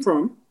came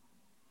from,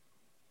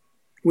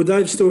 would they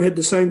have still had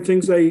the same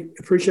things they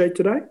appreciate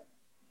today?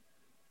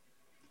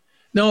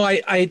 No,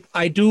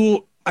 I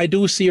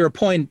do see your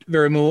point,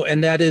 Veramu,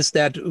 and that is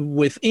that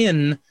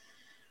within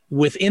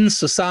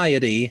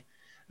society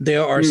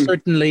there are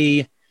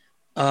certainly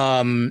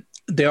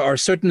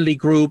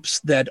groups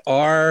that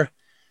are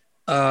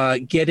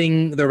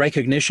getting the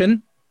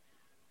recognition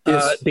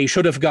they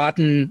should have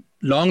gotten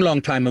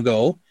long time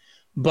ago.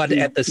 But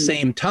at the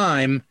same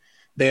time,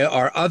 there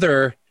are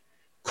other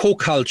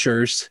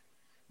co-cultures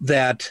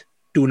that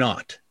do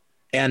not.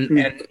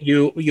 And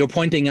you're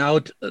pointing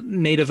out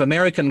Native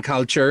American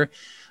culture.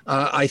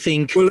 I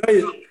think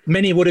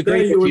many would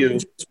agree with you.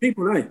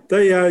 People, eh?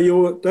 They are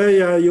your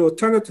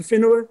tangata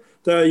whenua.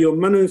 They are your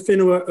manu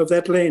whenua of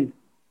that land.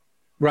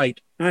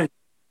 Right. Eh?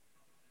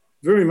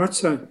 Very much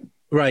so.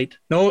 Right.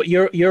 No,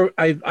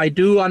 I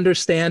do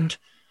understand.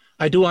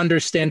 I do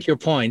understand your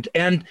point.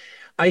 And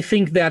I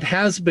think that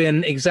has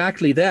been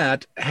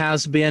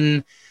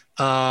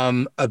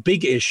a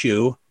big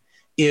issue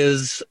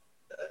is,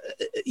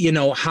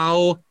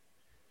 how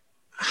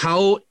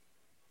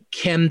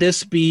can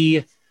this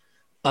be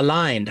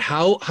aligned?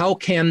 How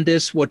can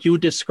this, what you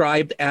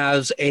described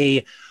as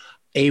an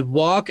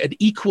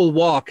equal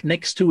walk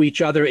next to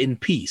each other in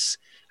peace,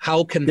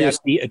 how can that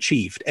be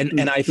achieved?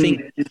 And I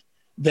think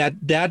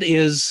that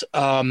is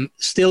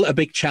still a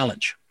big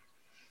challenge.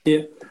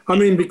 Yeah, I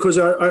mean, because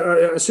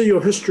I see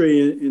your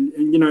history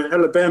in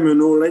Alabama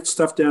and all that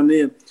stuff down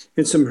there,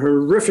 and some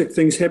horrific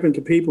things happen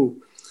to people,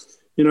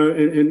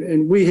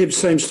 and we have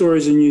same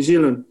stories in New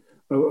Zealand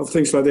of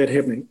things like that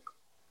happening.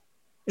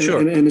 Sure.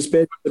 And it's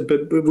bad,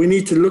 but we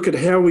need to look at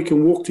how we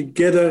can walk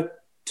together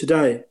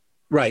today.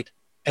 Right.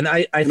 And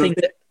I think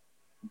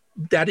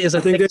that is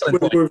a thing. That's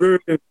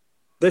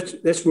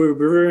where we're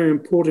very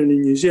important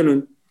in New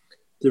Zealand.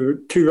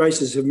 The two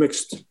races have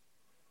mixed.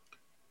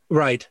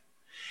 Right.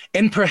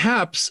 And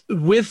perhaps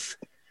with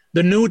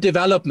the new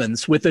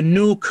developments, with the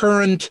new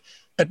current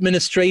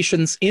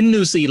administrations in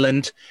New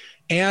Zealand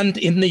and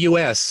in the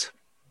US,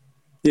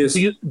 yes.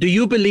 Do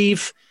you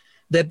believe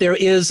that there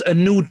is a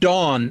new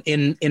dawn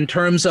in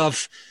terms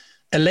of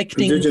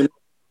electing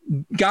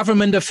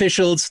government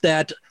officials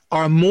that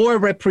are more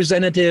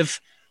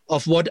representative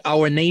of what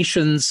our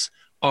nations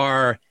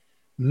are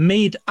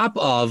made up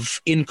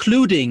of,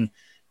 including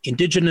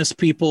indigenous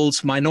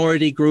peoples,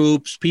 minority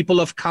groups, people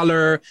of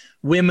color,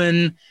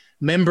 women,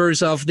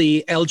 members of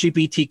the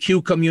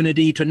LGBTQ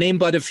community, to name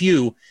but a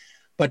few?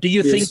 But do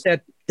you think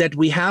that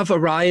we have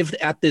arrived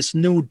at this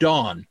new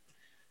dawn?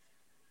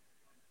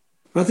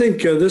 I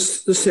think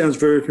this sounds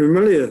very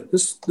familiar.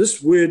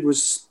 This word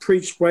was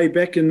preached way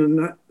back in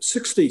the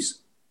 60s.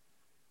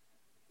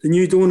 The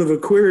new dawn of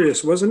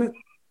Aquarius, wasn't it?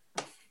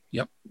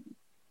 Yep.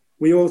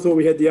 We all thought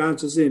we had the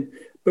answers then.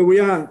 But we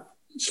are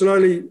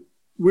slowly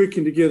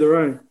working together,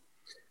 eh?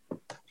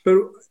 But,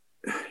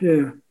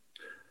 yeah.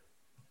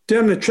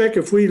 Down the track,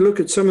 if we look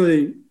at some of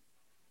the...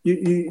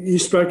 You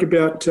spoke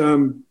about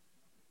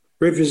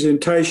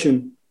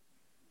representation.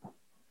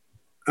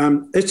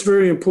 It's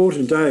very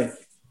important, eh?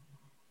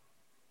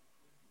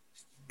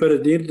 But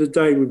at the end of the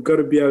day, we've got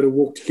to be able to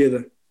walk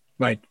together.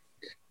 Right.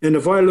 And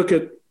if I look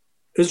at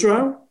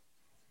Israel,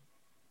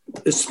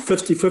 it's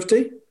 50-50.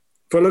 If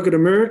I look at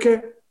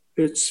America,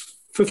 it's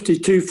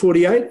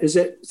 52-48. Is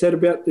that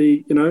about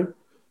the,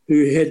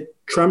 who had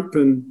Trump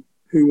and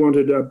who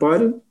wanted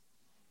Biden?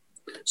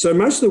 So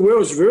most of the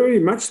world is very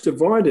much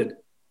divided.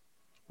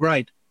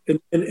 Right.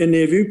 In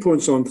their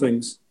viewpoints on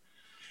things.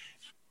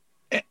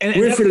 And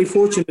we're fairly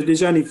fortunate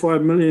there's only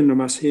 5 million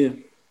of us here.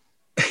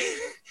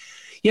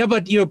 Yeah,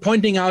 but you're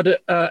pointing out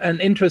an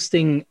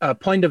interesting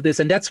point of this,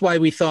 and that's why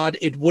we thought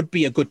it would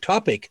be a good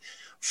topic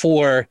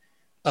for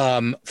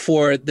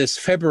this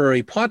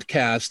February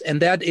podcast, and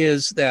that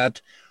is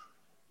that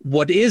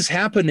what is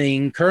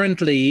happening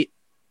currently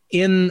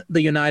in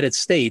the United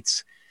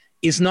States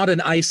is not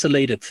an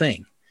isolated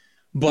thing,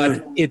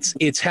 but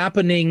it's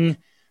happening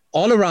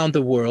all around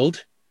the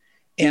world,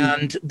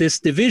 and this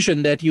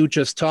division that you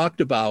just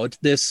talked about,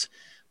 this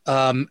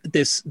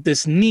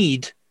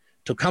need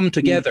to come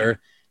together.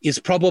 Is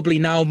probably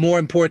now more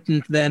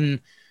important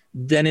than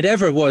it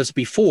ever was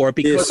before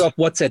because of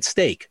what's at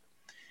stake.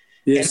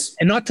 Yes.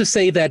 And not to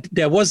say that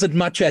there wasn't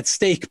much at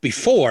stake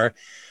before,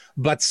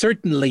 but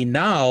certainly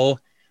now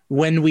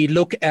when we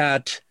look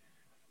at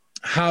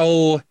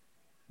how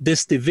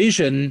this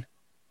division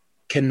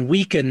can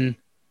weaken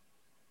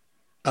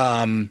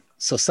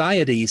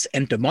societies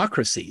and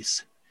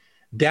democracies,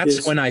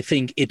 that's when I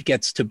think it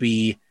gets to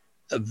be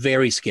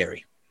very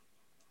scary.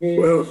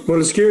 Well,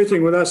 the scary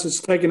thing with us, it's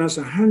taken us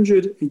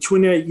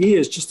 128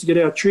 years just to get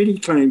our treaty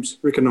claims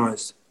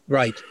recognised.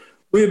 Right.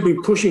 We've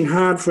been pushing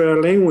hard for our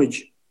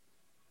language.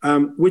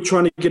 We're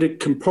trying to get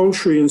it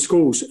compulsory in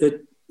schools.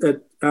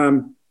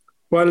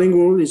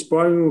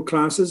 Bilingual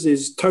classes.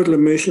 There's total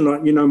immersion,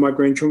 like, my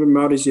grandchildren,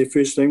 Māori is their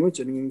first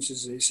language and English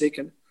is their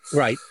second.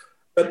 Right.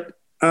 But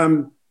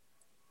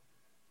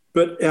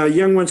our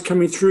young ones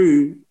coming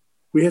through,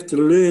 we have to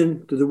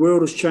learn that the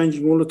world is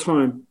changing all the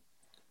time.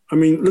 I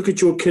mean, look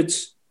at your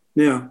kids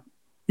now.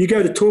 You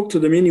go to talk to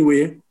them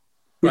anywhere,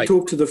 we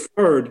talk to the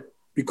forward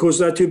because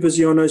they're too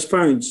busy on those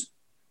phones.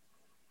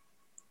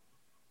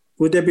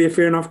 Would that be a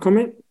fair enough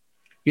comment?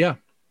 Yeah.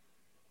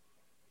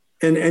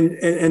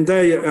 And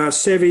they are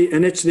savvy,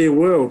 and it's their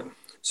world.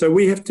 So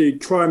we have to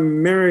try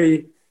and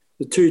marry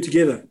the two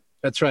together.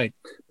 That's right.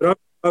 But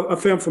I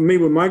found for me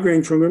with my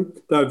grandchildren,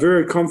 they're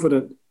very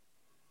confident.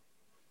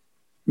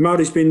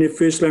 Māori's been their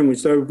first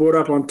language. They were brought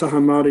up on taha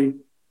Māori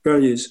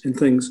values and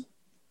things.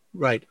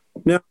 Right.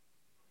 Now,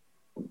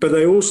 but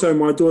they also,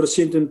 my daughter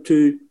sent them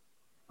to,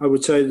 I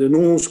would say, the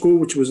normal school,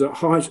 which was a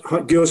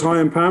girls'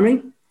 high in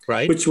Palmy,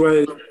 right, which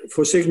was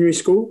for secondary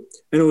school.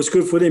 And it was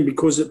good for them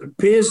because it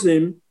prepares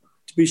them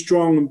to be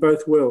strong in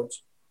both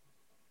worlds.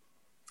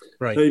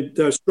 Right.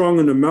 They're strong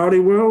in the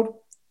Māori world.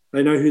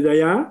 They know who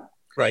they are.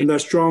 Right. And they're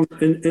strong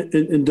in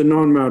the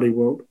non-Māori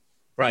world.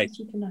 Right.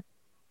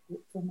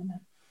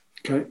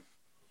 Okay.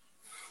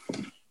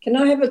 Can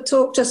I have a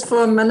talk just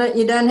for a minute?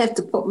 You don't have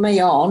to put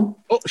me on.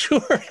 Oh,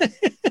 sure.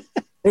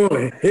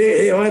 Oh,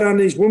 hey, I don't.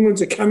 These women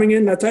are coming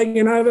in. They're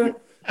taking over.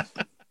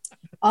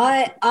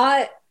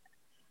 Our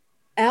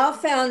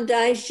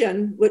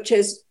foundation, which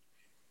is,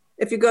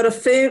 if you've got a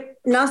firm,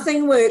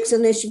 nothing works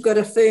unless you've got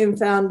a firm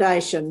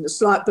foundation.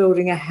 It's like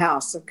building a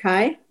house,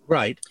 okay?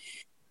 Right.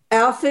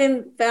 Our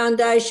firm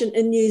foundation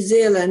in New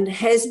Zealand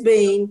has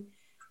been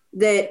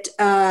that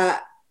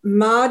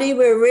Māori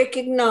were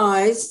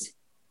recognised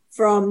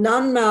from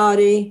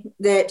non-Māori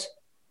that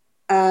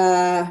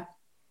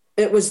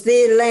it was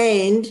their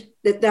land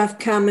that they've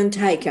come and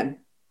taken.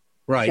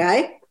 Right.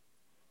 Okay?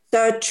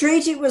 So a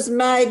treaty was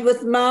made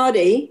with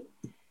Māori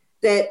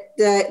that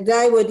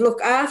they would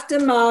look after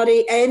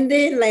Māori and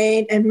their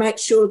land and make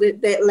sure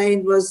that that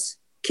land was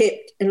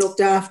kept and looked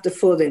after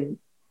for them.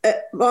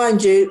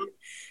 Mind you,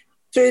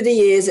 through the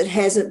years it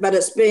hasn't, but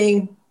it's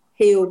being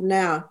healed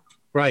now.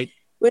 Right.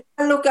 When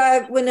I look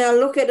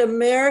at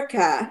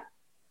America,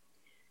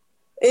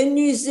 in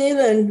New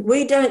Zealand,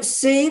 we don't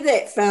see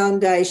that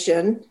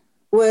foundation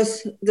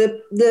with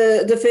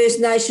the First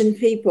Nation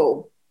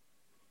people.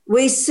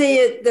 We see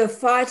it, the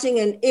fighting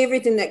and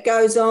everything that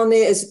goes on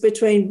there is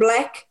between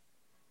black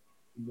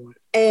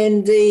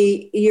and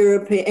the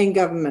European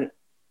government.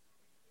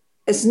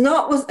 It's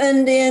not with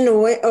Indian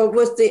or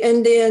with the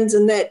Indians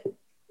in that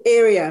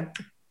area.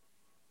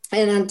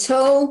 And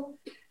until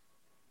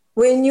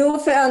when your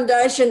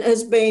foundation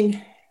has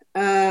been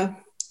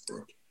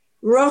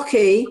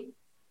rocky,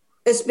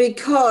 it's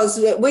because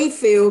that we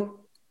feel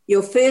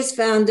your first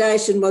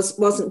foundation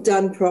wasn't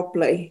done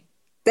properly.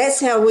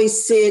 That's how we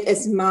see it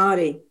as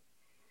Māori.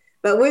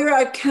 But we're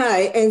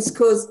okay, and it's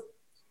because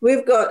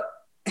we've got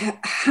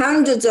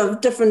hundreds of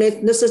different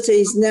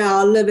ethnicities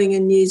now living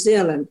in New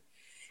Zealand.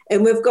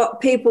 And we've got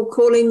people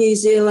calling New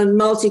Zealand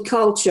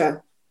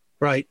multicultural.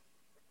 Right.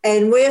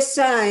 And we're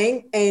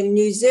saying, and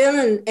New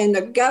Zealand and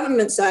the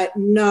government say,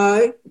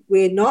 no,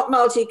 we're not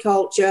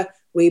multicultural,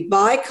 we're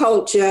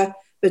bicultural,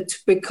 but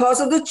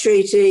because of the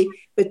treaty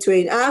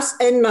between us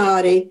and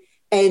Māori,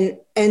 and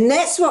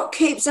that's what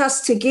keeps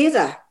us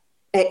together,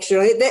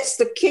 actually. That's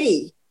the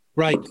key.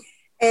 Right.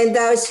 And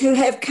those who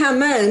have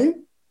come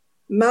in,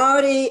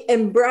 Māori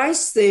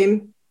embrace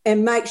them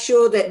and make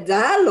sure that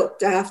they're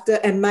looked after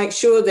and make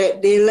sure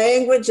that their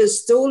language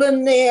is still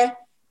in their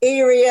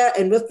area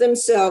and with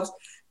themselves.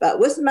 But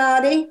with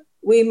Māori,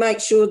 we make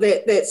sure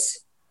that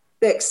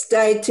that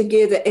stayed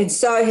together, and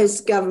so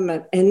has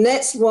government. And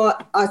that's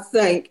what I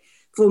think,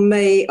 for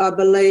me, I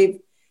believe,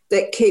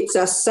 that keeps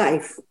us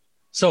safe.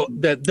 So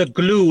the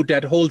glue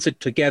that holds it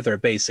together,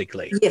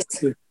 basically.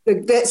 Yes,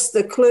 that's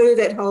the glue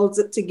that holds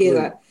it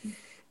together. Yeah.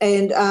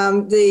 And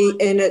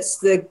it's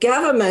the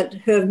government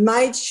who have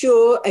made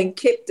sure and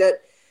kept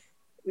it.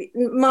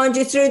 Mind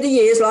you, through the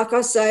years, like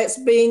I say, it's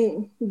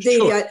been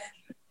deviated. Sure.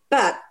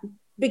 But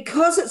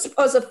because it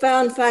was a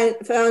foundation,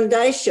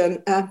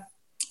 a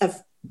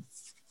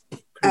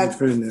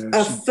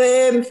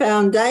firm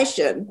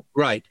foundation,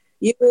 right,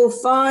 you will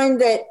find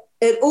that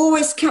it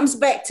always comes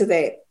back to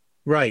that.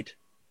 Right,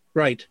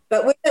 right.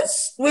 But when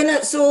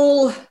it's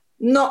all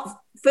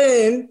not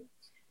firm,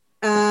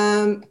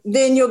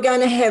 then you're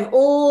going to have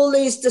all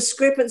these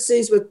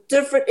discrepancies with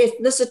different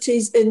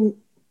ethnicities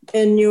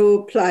in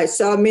your place.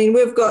 So I mean,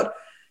 we've got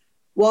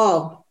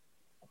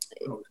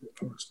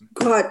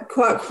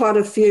quite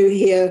a few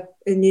here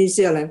in New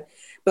Zealand,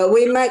 but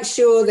we make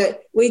sure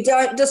that we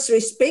don't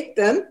disrespect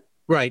them.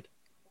 Right.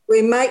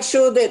 We make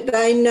sure that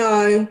they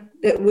know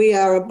that we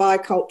are a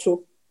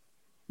bicultural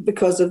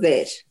because of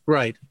that.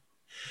 Right.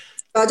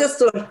 I just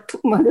thought I'd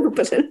put my little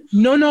bit in.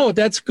 No,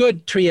 that's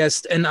good,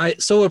 Trieste, and I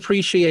so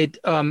appreciate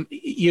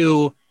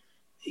you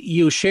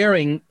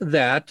sharing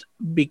that,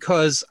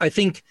 because I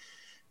think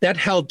that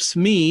helps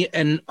me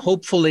and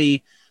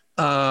hopefully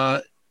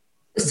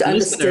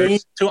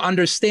listeners to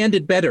understand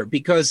it better,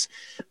 because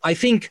I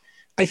think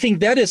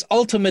that is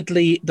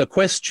ultimately the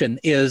question: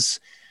 is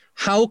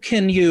how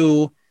can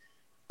you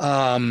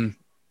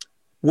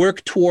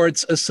work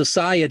towards a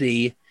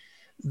society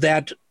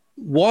that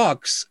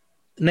walks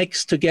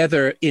next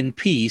together in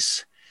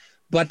peace,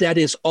 but that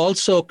is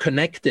also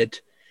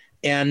connected,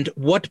 and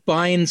what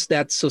binds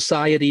that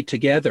society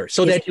together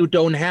so that you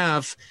don't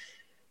have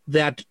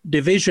that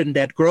division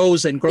that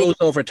grows and grows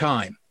over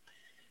time.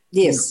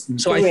 Yes.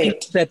 So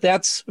correct. I think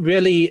that's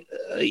really,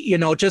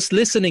 just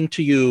listening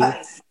to you,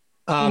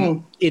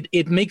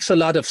 it makes a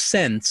lot of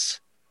sense.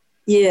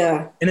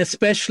 Yeah. And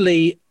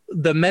especially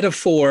the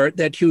metaphor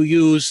that you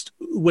used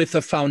with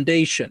a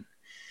foundation.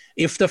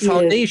 If the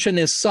foundation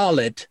is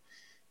solid,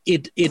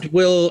 it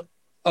will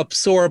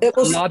absorb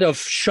a lot of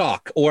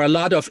shock or a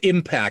lot of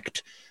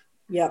impact.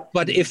 Yeah.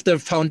 But if the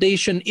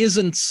foundation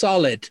isn't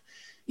solid,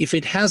 if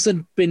it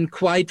hasn't been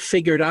quite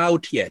figured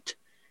out yet,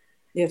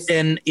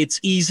 then it's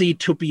easy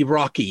to be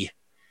rocky.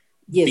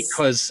 Yes.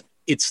 Because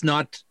it's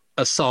not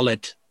a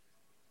solid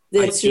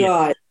idea.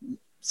 Right.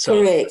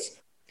 So. Correct.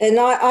 And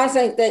I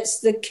think that's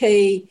the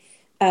key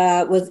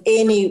with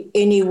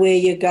anywhere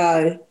you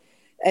go.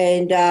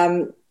 And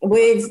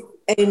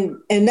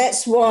and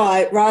that's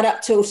why right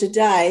up till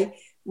today,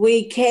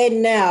 we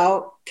can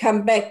now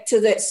come back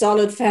to that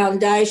solid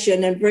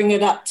foundation and bring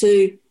it up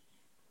to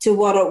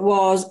what it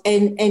was,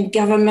 and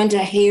government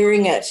are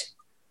hearing it.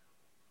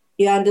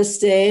 You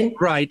understand?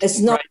 Right. It's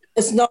not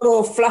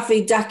all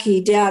fluffy ducky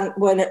down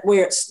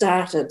where it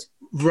started.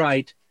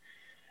 Right.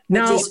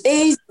 Now, which is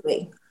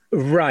easily.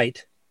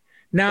 Right.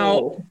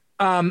 Now,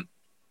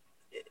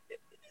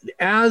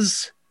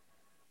 as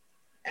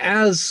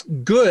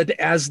good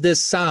as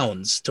this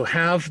sounds, to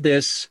have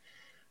this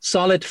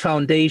solid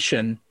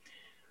foundation,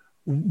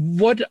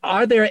 what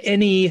are there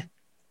any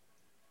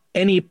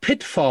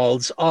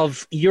pitfalls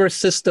of your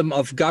system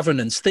of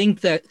governance?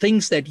 Things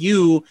that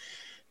you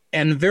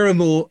and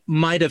Veramu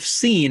might have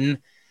seen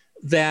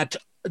that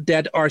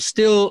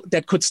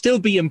could still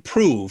be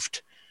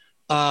improved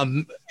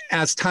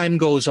as time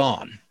goes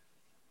on?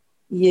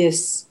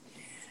 Yes.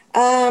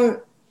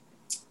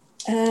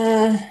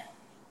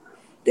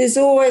 There's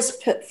always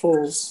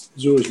pitfalls.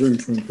 There's always room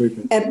for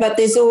improvement. But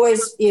there's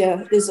always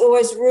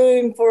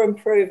room for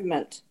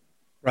improvement.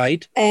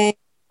 Right. And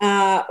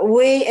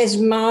we as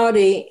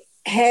Māori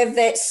have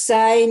that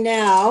say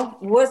now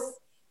with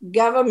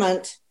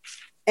government,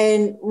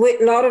 and a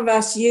lot of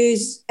us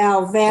use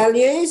our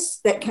values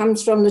that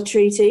comes from the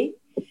treaty,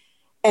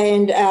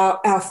 and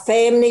our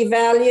family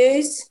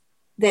values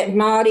that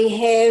Māori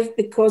have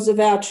because of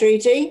our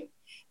treaty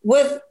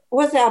with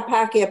our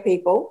Pākehā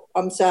people,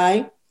 I'm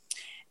saying,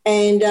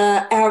 and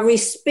our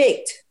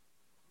respect.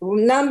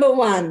 Number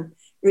one,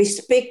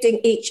 respecting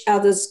each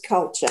other's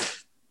culture.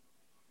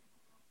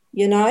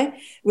 You know,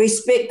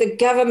 respect the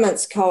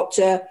government's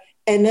culture,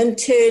 and in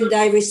turn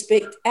they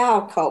respect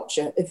our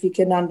culture, if you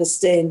can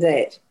understand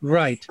that.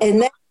 Right.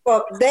 And that's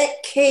what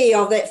that key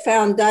of that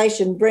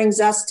foundation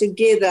brings us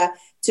together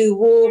to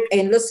walk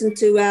and listen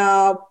to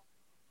our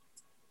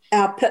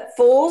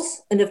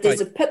pitfalls. And if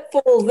there's a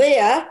pitfall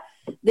there,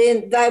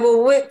 then they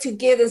will work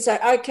together and say,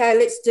 okay,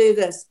 let's do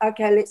this.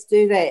 Okay, let's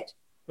do that.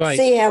 Right.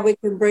 See how we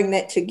can bring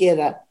that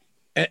together.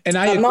 And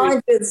I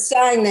mind you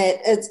saying that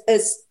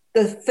it's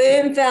the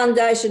firm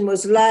foundation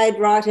was laid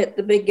right at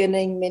the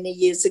beginning many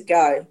years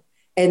ago.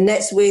 And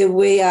that's where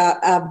we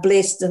are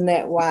blessed in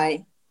that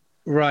way.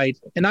 Right.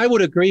 And I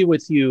would agree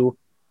with you.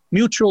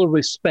 Mutual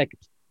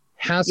respect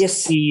has to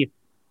be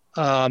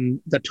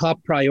the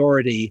top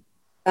priority.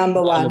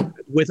 Number one.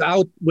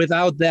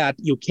 Without that,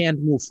 you can't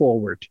move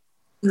forward.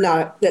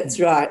 No, that's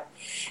right.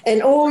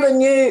 And all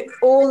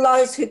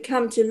those who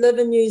come to live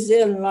in New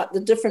Zealand, like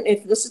the different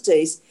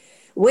ethnicities,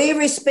 we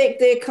respect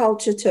their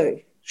culture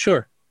too.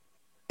 Sure.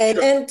 And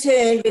in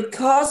turn,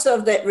 because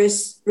of that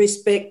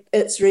respect,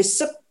 it's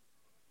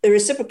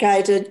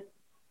reciprocated,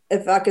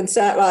 if I can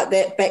say it like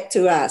that, back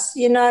to us.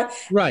 You know,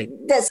 right?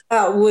 That's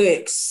how it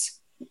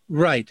works,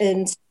 right,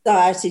 in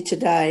society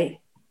today.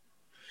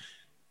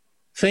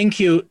 Thank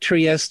you,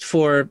 Trieste,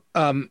 for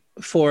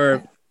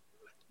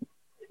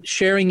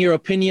sharing your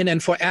opinion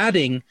and for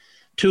adding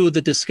to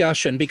the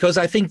discussion, because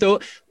I think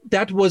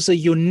that was a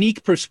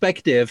unique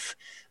perspective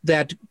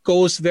that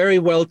goes very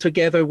well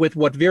together with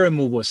what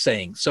Veramu was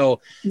saying. So,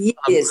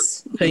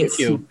 yes, thank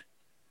you.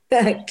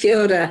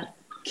 Kia ora.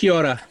 Kia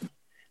ora.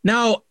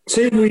 Now,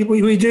 see,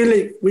 we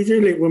do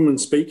let women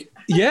speak.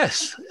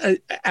 Yes,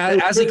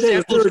 as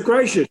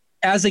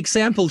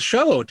examples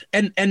showed,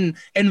 and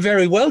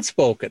very well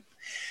spoken.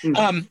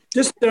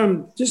 Just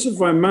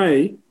if I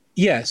may,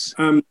 yes.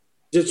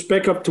 Just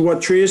back up to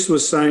what Trieste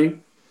was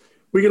saying.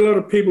 We get a lot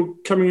of people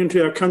coming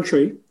into our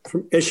country,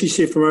 from, as she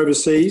said, from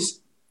overseas,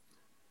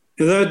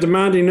 and they're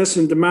demanding this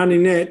and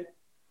demanding that,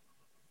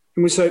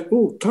 and we say,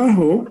 "Oh,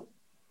 taiho,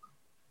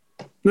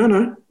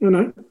 no.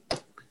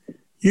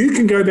 You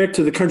can go back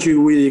to the country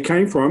where you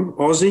came from,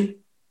 Aussie,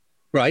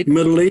 right?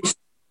 Middle East,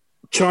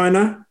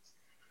 China.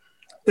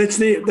 That's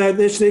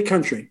their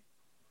country,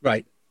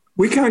 right?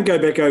 We can't go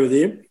back over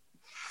there.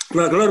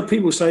 Like a lot of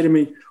people say to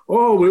me,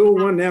 "Oh, we're all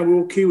one now. We're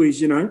all Kiwis,"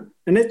 you know,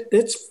 and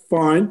that's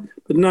fine.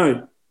 But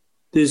no,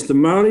 there's the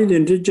Māori, the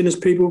Indigenous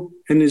people,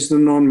 and there's the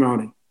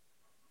non-Māori,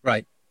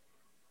 right?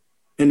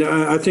 And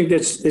I think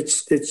it's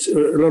a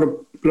lot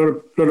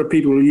of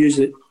people lose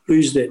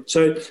that.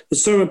 So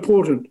it's so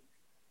important.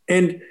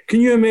 And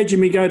can you imagine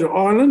me go to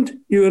Ireland,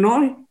 you and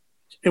I,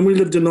 and we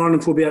lived in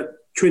Ireland for about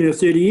 20 or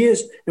 30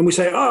 years, and we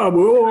say, "Oh,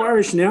 we're all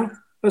Irish now."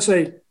 I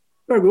say,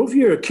 "Oh, well, if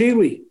you're a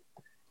Kiwi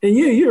and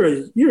you're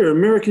an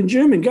American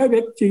German, go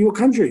back to your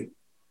country."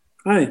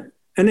 Hey,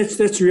 and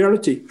that's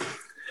reality.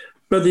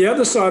 But the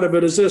other side of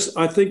it is this: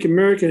 I think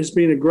America has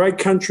been a great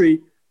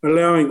country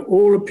allowing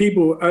all the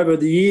people over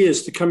the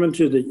years to come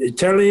into the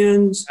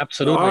Italians,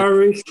 Absolutely. the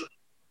Irish,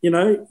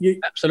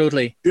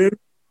 Absolutely.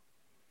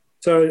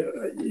 So,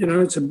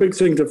 it's a big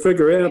thing to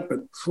figure out, but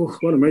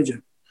what a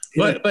major.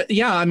 But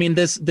yeah, I mean,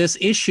 this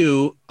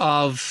issue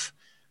of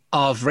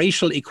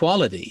racial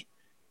equality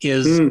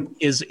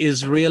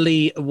is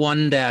really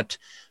one that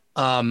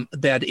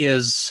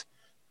is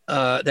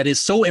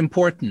so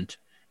important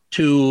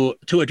to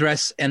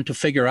address and to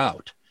figure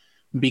out,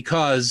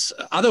 because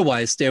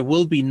otherwise there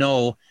will be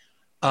no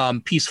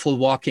peaceful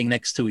walking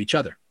next to each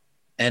other,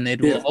 and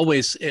it'll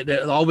always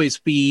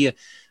be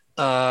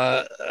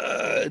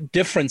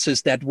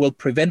differences that will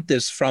prevent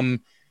this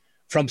from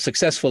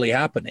successfully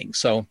happening.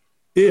 So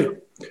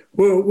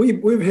well,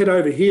 we've had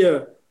over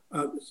here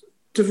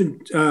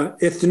different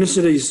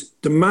ethnicities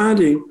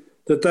demanding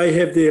that they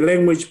have their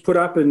language put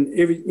up and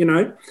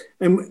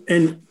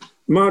and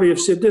Māori have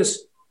said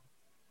this: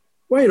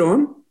 wait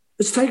on,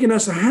 it's taken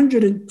us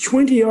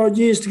 120 odd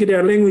years to get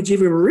our language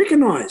even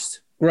recognised.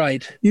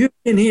 Right. You've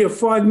been here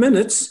 5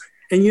 minutes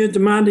and you're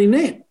demanding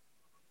that.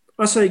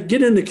 I say,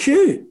 get in the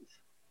queue.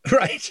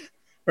 Right.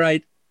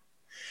 And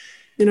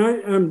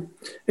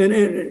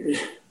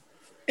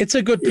it's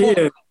a good point.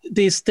 Yeah.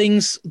 These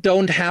things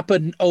don't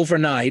happen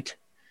overnight,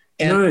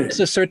 and there's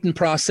a certain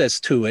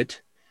process to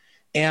it.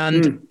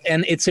 And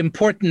it's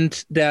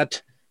important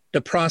that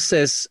the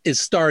process is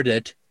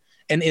started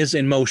and is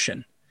in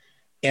motion.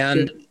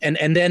 And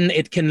then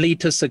it can lead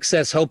to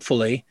success,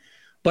 hopefully.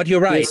 But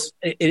you're right.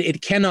 Yes.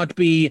 It cannot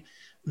be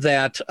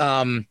that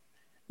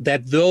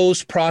that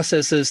those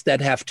processes that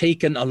have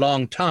taken a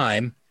long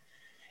time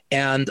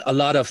and a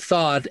lot of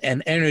thought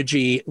and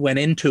energy went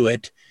into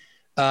it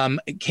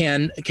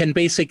can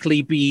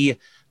basically be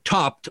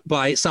topped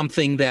by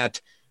something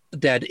that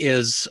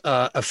is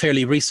a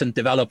fairly recent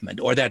development,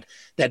 or that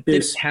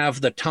didn't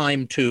have the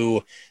time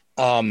to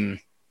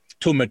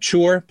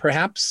mature,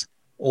 perhaps,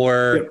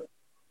 or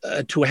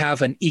to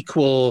have an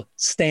equal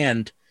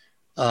stand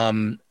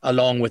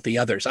along with the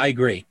others. I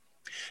agree.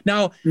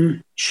 Now,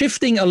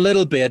 shifting a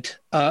little bit,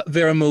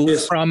 Veramu,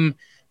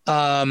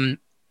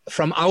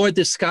 from our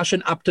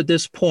discussion up to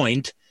this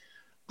point,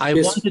 I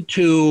wanted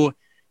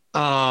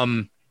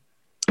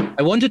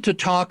to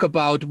talk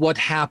about what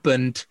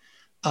happened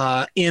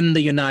in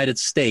the United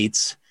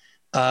States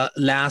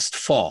last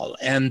fall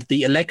and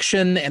the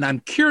election. And I'm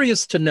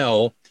curious to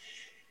know,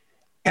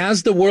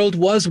 as the world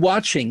was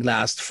watching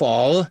last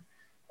fall,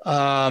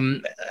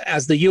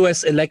 as the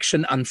US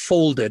election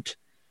unfolded,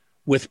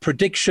 with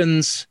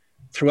predictions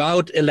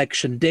throughout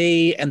election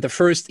day and the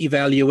first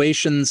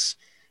evaluations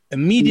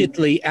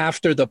immediately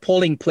after the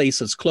polling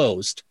places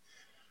closed,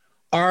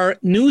 are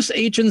news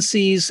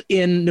agencies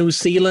in New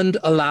Zealand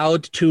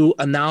allowed to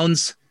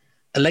announce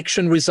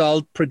election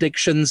result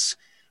predictions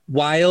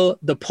while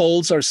the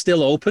polls are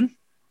still open?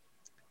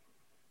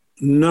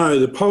 No,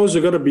 the polls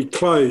have got to be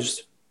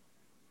closed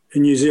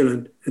in New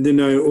Zealand, and then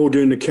they're all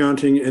doing the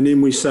counting, and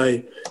then we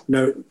say,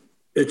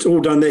 it's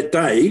all done that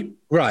day.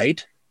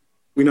 Right.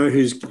 We know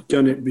who's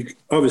going to be.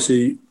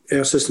 Obviously,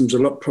 our system's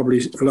probably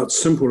a lot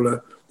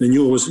simpler than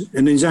yours,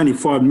 and there's only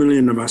 5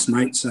 million of us,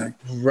 mate. So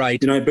right.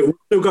 But we've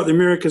still got the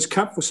America's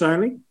Cup for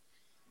sailing.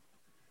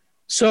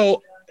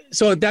 So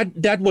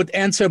that would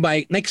answer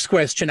my next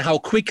question. How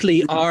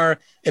quickly are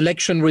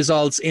election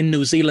results in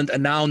New Zealand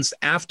announced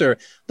after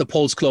the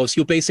polls close?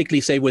 You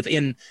basically say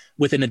within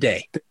a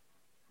day.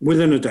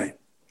 Within a day.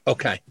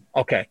 Okay.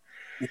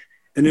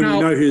 And then we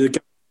know who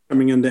the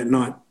coming in that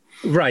night.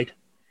 Right.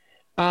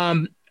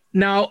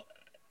 Now,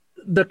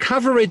 the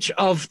coverage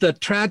of the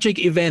tragic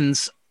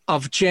events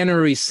of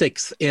January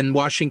 6th in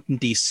Washington,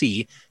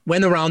 D.C.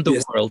 went around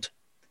the world.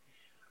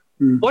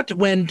 What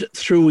went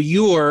through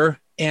your,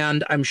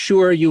 and I'm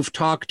sure you've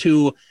talked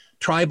to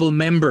tribal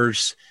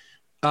members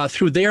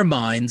through their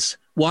minds,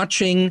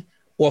 watching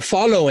or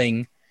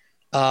following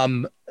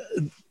the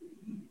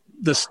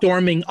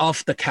storming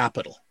of the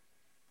Capitol?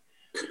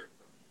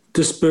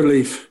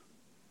 Disbelief.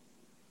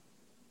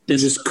 We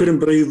just couldn't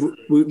believe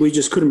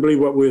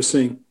what we were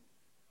seeing.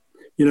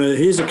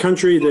 Here's a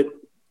country that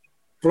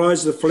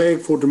flies the flag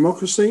for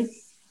democracy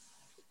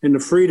and the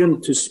freedom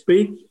to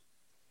speak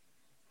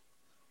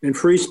and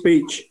free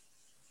speech.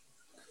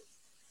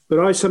 But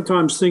I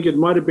sometimes think it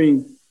might have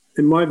been,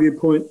 in my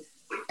viewpoint,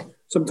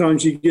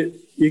 sometimes you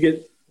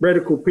get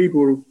radical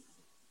people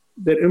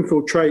that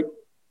infiltrate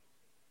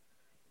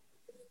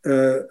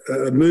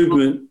a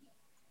movement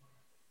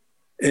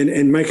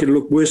and make it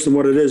look worse than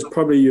what it is.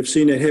 Probably you've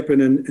seen that happen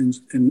in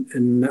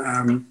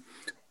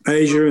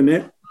Asia and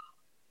that.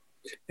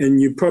 And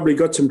you've probably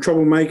got some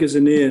troublemakers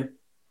in there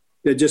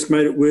that just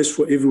made it worse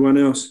for everyone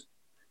else.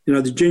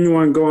 The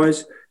genuine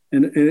guys,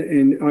 and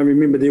I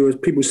remember there was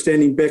people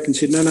standing back and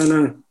said,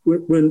 no,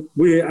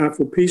 we are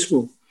for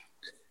peaceful.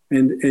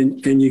 And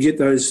you get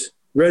those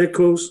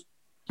radicals.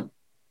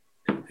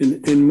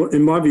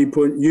 In my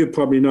viewpoint, you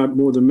probably know it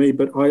more than me,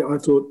 but I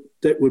thought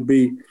that would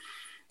be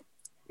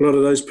a lot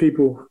of those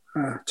people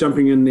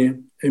jumping in there.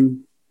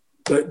 And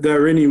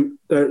they're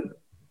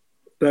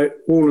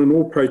all in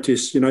all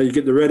protests. You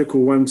get the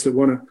radical ones that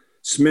want to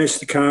smash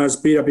the cars,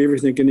 beat up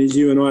everything, and there's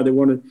you and I that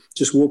want to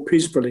just walk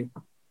peacefully.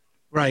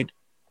 Right.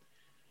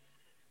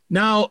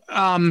 Now,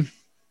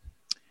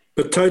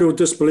 but total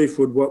disbelief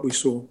with what we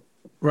saw.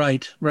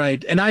 Right.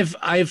 And I've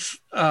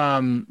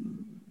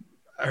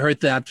heard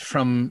that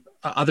from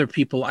other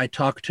people I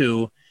talk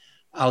to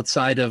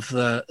outside of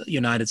the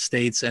United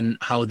States, and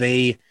how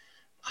they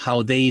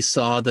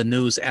saw the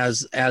news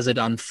as it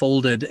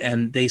unfolded,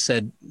 and they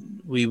said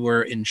we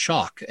were in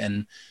shock,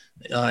 and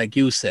like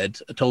you said,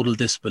 a total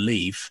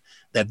disbelief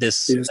that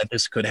this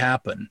could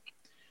happen.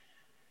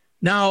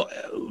 Now,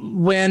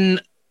 when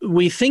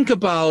we think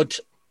about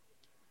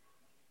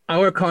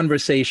our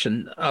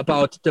conversation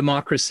about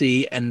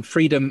democracy and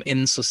freedom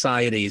in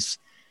societies,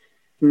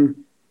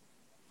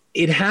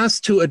 it has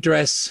to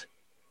address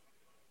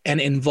and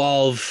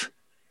involve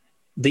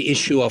the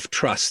issue of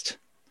trust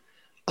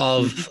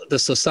of the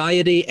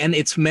society and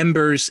its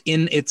members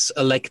in its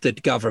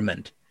elected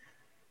government.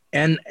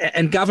 And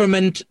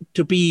government,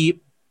 to be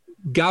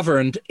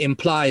governed,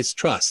 implies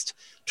trust.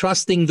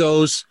 Trusting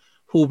those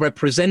who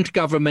represent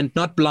government,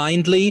 not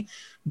blindly,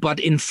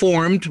 but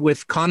informed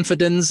with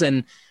confidence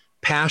and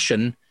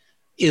passion,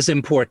 is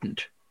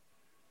important.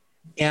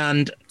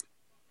 And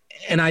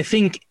I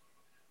think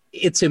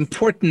it's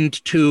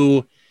important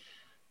to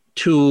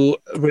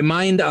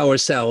remind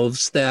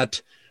ourselves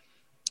that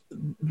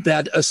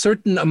a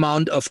certain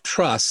amount of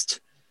trust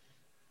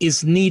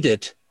is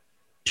needed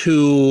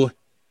to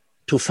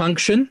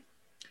function,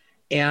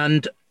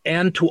 and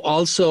to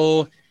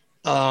also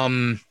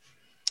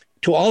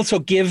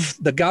give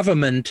the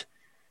government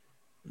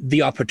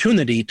the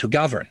opportunity to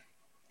govern.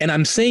 And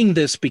I'm saying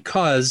this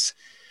because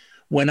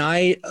when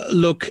I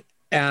look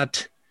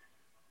at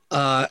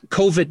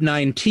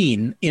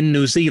COVID-19 in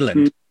New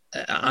Zealand,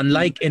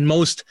 unlike in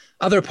most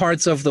other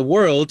parts of the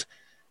world,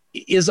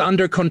 is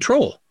under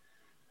control.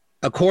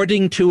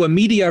 According to a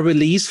media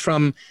release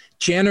from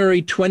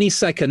January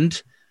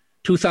 22nd,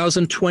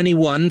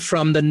 2021,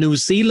 from the New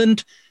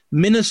Zealand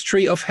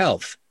Ministry of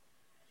Health,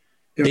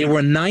 there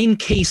were 9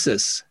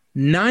 cases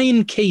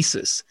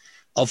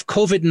of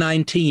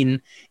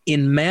COVID-19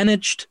 in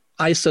managed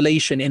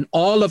isolation in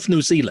all of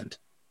New Zealand.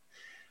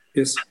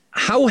 Yes.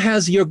 How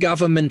has your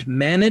government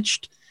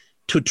managed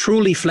to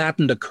truly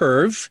flatten the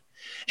curve?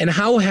 And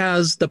how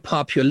has the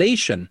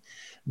population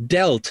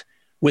dealt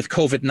with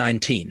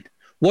COVID-19?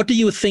 What do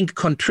you think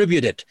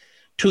contributed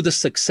to the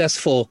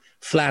successful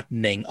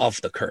flattening of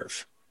the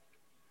curve?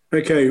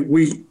 Okay,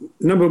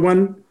 number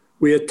one,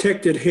 we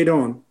attacked it head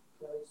on,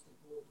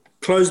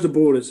 closed the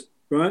borders,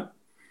 right?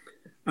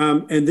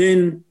 And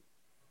then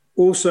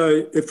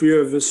also, if you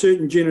have a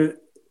certain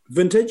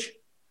vintage,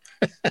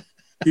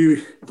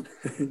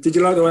 did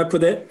you like the way I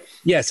put that?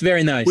 Yes,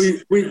 very nice.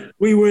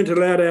 We weren't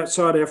allowed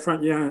outside our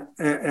front yard,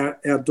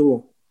 our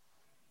door.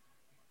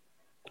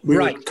 We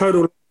were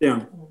total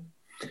lockdown.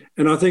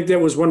 And I think that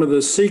was one of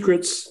the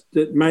secrets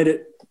that made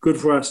it good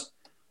for us.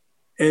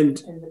 And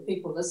the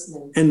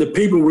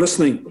people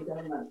listening.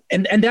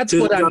 And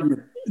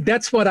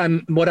that's what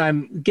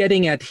I'm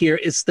getting at here,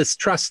 is this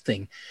trust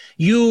thing.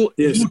 You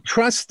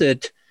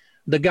trusted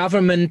the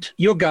government,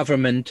 your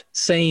government,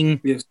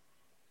 saying,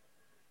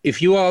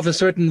 if you are of a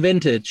certain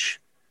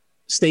vintage,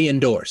 stay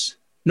indoors.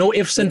 No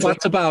ifs and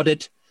buts about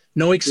it.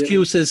 No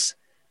excuses.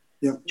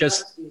 Yeah.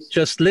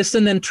 Just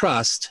listen and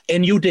trust.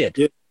 And you did.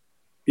 Yeah.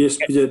 Yes,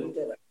 we did.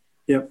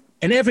 Yeah.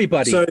 And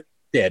everybody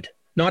did.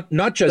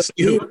 Not just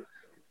you,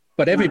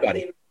 but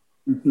everybody.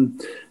 Mm-hmm.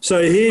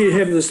 So here you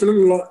have this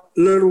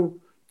little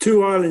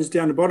 2 islands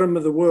down the bottom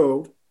of the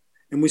world,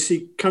 and we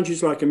see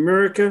countries like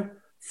America,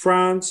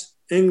 France,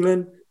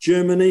 England,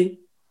 Germany,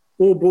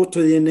 all brought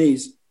to their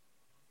knees.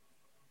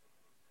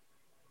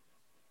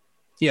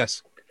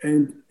 Yes.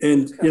 And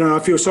I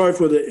feel sorry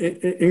for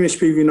the English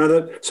people,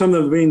 that some of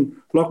them have been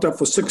locked up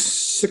for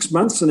six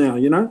months now,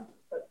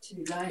 But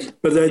too late.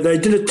 But they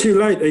did it too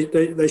late.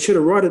 They should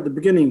have right at the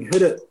beginning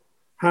hit it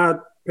hard,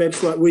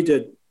 perhaps like we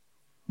did.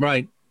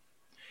 Right.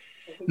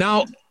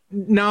 Now,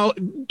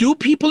 do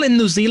people in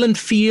New Zealand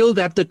feel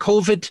that the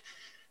COVID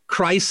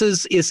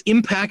crisis is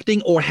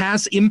impacting or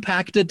has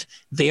impacted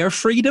their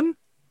freedom?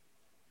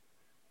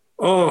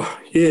 Oh,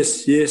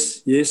 yes.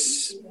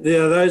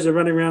 There are those that are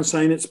running around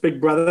saying it's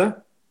Big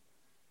Brother.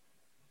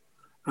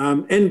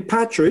 And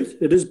part truth,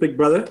 it is Big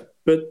Brother,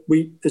 but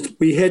we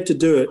had to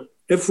do it.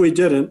 If we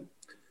didn't,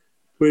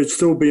 we'd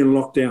still be in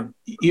lockdown.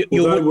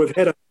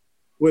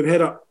 We've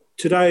had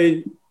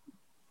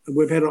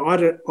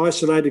an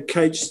isolated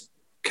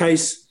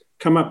case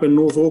come up in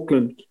North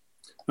Auckland,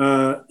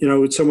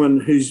 with someone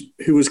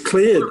who was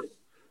cleared.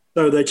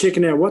 So they're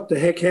checking out what the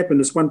heck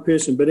happened. It's one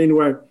person, but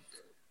anyway,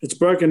 it's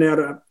broken out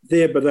up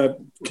there, but they've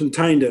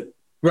contained it.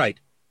 Right.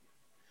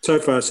 So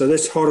far, so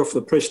that's hot off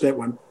the press, that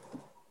one.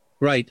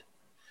 Right.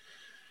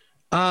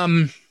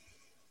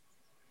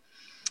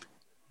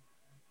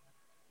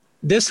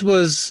 This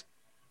was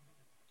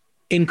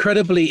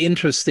incredibly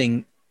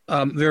interesting,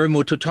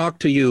 Verimo, to talk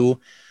to you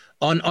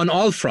on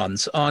all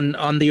fronts,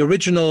 on the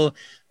original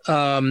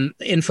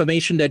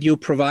information that you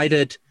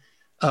provided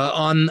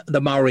on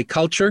the Maori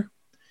culture,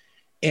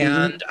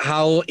 and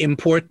how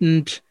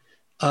important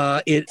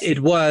it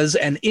was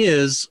and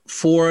is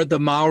for the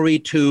Maori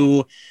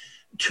to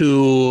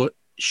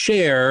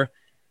share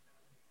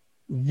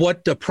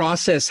what the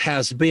process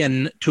has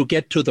been to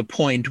get to the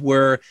point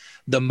where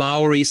the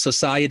Maori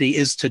society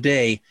is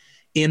today,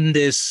 in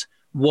this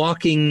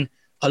walking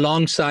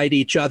alongside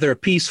each other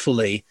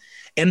peacefully,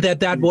 and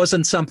that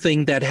wasn't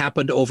something that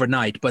happened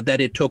overnight, but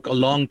that it took a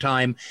long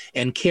time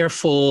and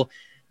careful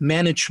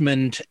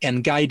management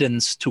and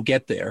guidance to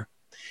get there.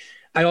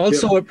 I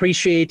also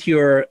appreciate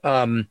your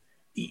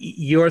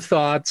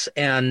thoughts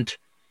and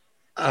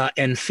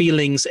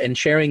feelings, and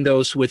sharing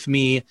those with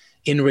me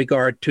in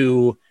regard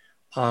to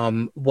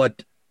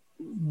what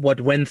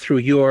went through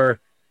your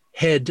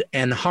head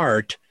and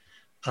heart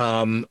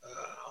on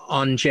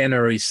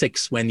January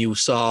 6th when you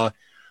saw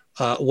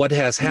what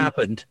has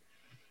happened.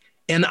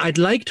 And I'd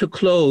like to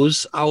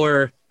close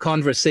our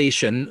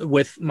conversation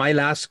with my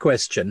last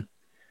question.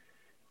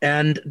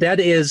 And that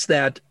is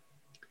that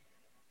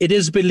it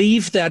is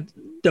believed that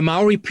the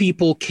Maori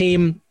people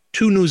came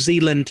to New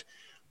Zealand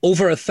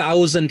over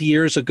 1,000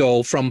 years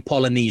ago from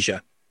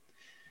Polynesia.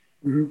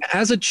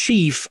 As a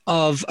chief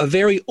of a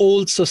very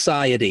old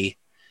society,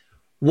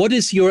 what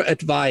is your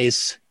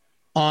advice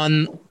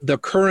on the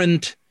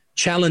current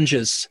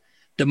challenges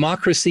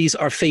democracies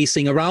are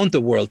facing around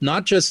the world,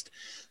 not just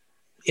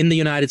in the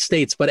United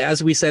States, but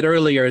as we said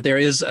earlier, it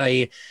is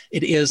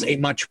a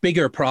much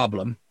bigger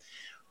problem.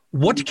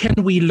 What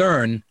can we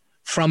learn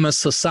from a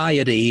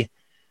society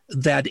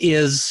that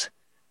is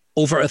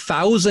over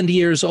 1,000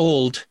 years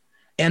old?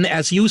 And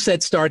as you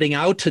said, starting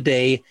out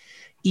today,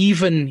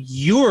 even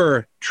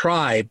your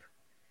tribe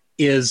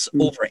is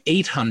over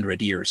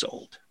 800 years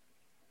old.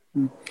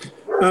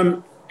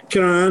 Can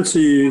I answer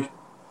you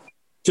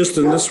just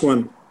in this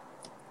one?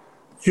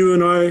 You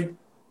and I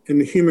and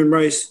the human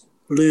race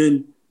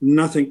learn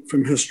nothing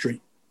from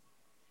history.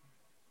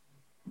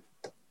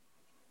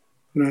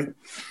 You know?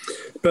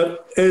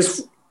 But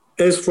as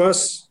for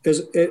us,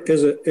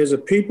 as a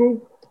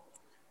people,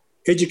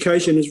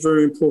 education is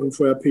very important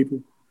for our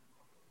people.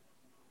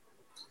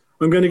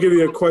 I'm going to give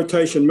you a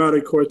quotation,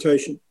 Māori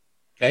quotation.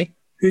 Okay.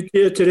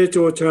 Hutia te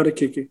reto o te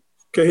harakeke,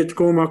 ka he te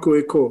kōmaku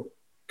e kō,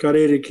 ka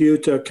rere ki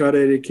uta, ka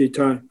rere ki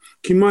tai.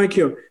 Ki mai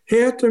kia,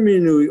 he ata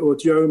minui o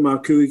te au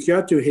mā kui ki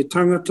atu, he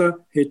tangata,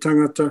 he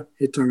tangata,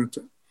 he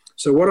tangata.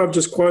 So what I've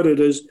just quoted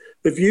is,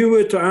 if you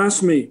were to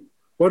ask me,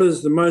 what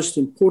is the most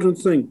important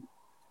thing?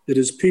 It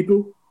is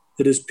people,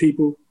 it is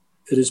people,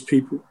 it is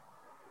people.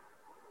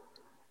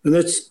 And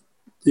that's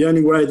the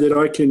only way that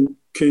I can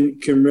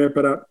wrap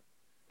it up.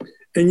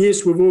 And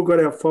yes, we've all got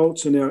our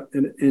faults and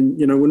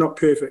you know, we're not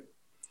perfect.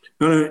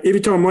 Every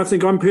time I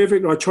think I'm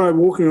perfect, I try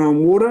walking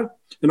on water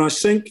and I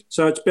sink,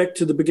 so it's back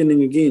to the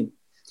beginning again.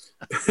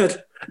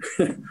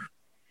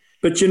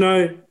 But you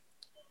know,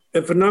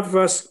 if enough of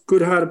us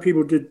good-hearted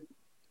people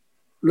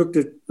looked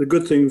at the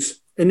good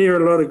things, and there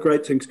are a lot of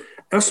great things,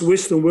 us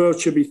Western world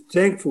should be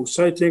thankful,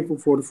 so thankful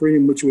for the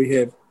freedom which we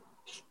have.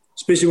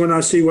 Especially when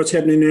I see what's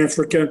happening in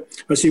Africa,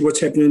 I see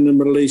what's happening in the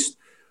Middle East.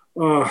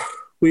 Oh,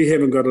 we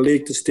haven't got a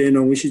leg to stand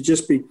on. We should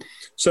just be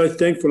so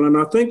thankful. And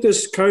I think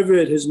this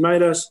COVID has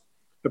made us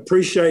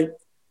appreciate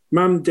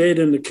mum, dad,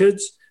 and the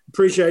kids,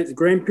 appreciate the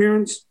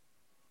grandparents.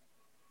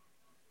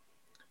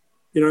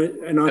 You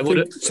know, and I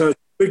think so.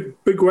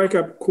 Big wake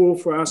up call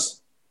for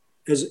us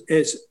as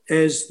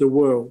the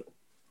world.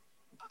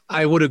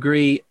 I would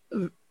agree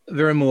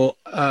very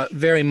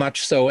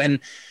much so,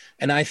 and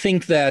I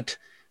think that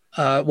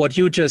what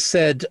you just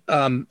said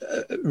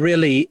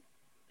really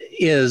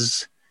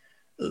is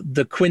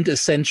the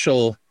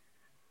quintessential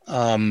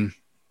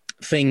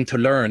thing to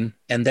learn,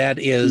 and that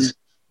is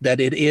that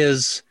it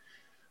is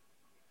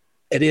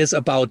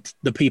about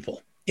the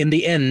people. In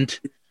the end,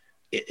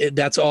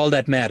 that's all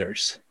that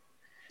matters.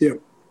 Yeah.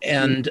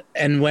 And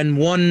when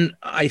one,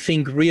 I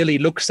think, really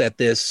looks at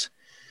this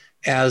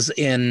as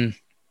in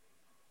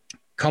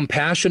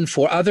compassion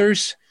for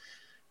others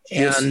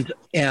and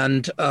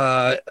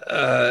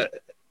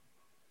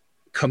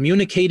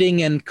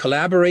communicating and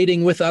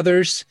collaborating with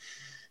others,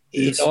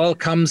 it all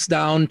comes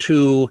down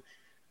to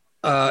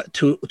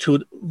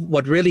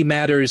what really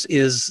matters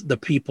is the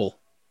people.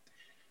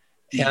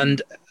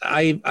 And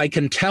I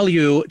can tell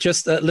you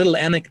just a little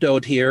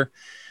anecdote here.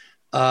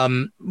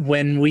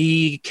 When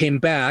we came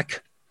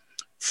back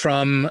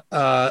from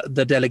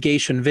the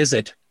delegation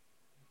visit,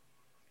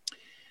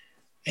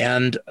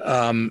 and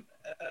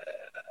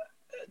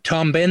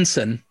Tom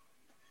Benson,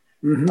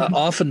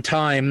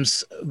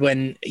 oftentimes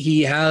when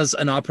he has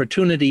an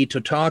opportunity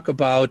to talk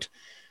about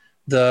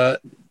the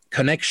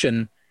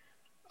connection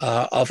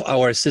of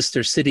our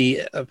sister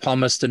city,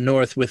 Palmerston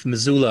North, with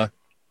Missoula,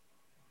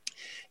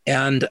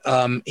 and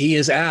he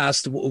is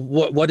asked,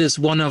 what is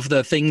one of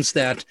the things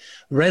that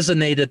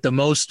resonated the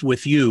most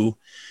with you?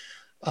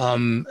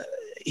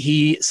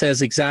 He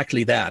says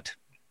exactly that.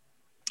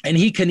 And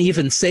he can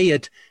even say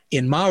it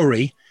in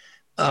Maori.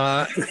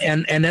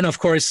 And then, of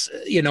course,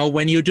 you know,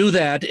 when you do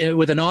that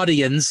with an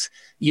audience,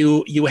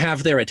 you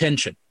have their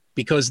attention.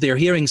 because they're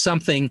hearing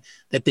something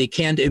that they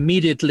can't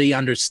immediately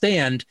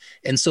understand.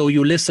 And so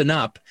you listen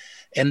up.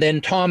 And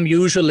then Tom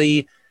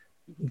usually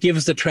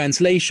gives the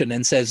translation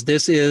and says,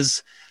 this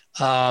is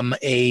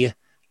a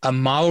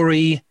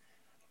Maori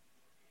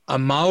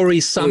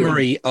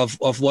summary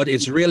of what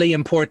is really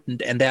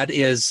important. And that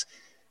is,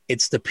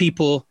 it's the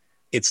people,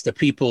 it's the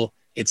people,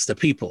 it's the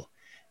people.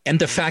 And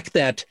the fact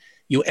that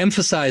you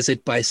emphasize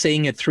it by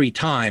saying it 3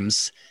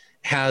 times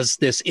has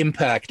this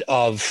impact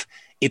of,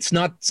 it's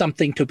not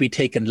something to be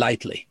taken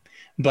lightly,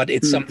 but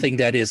it's something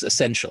that is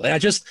essential.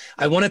 And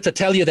I wanted to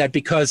tell you that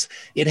because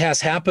it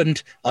has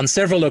happened on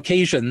several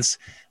occasions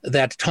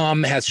that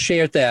Tom has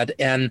shared that.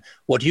 And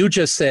what you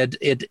just said,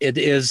 it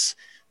is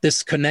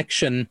this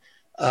connection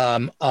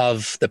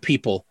of the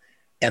people,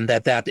 and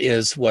that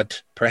is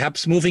what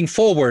perhaps moving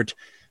forward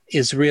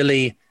is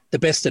really the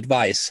best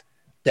advice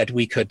that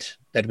we could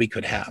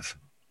have.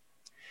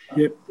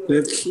 Yep,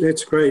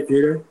 that's great,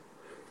 Edo.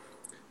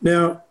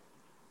 Now,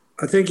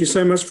 I thank you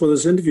so much for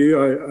this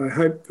interview. I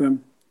hope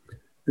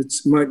it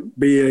might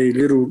be a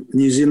little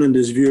New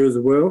Zealander's view of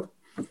the world.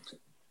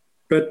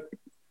 But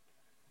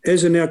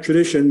as in our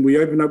tradition, we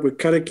open up with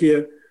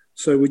karakia.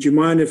 So would you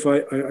mind if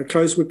I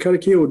close with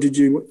karakia, or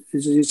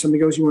is there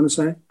something else you want to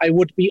say? I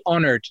would be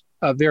honored,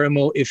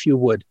 Verimo, if you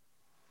would.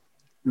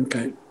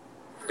 Okay.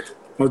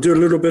 I'll do a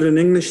little bit in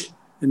English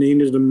and the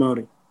end in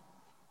Māori.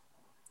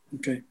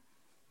 Okay.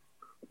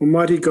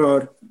 Almighty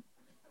God,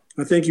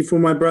 I thank you for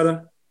my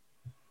brother.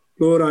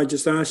 Lord, I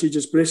just ask you,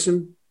 just bless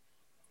him.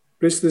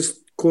 Bless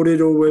this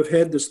kōrero we've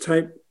had, this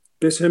tape.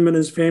 Bless him and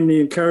his family.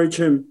 Encourage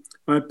him,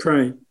 I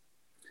pray.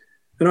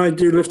 And I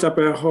do lift up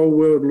our whole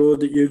world,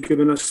 Lord, that you've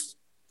given us.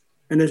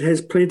 And it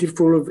has plenty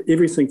full of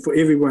everything for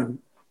everyone.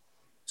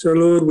 So,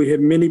 Lord, we have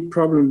many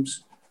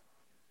problems.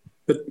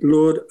 But,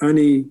 Lord,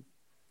 only at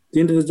the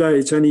end of the day,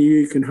 it's only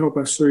you who can help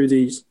us through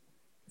these.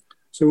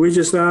 So we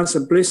just ask a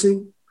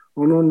blessing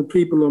on all the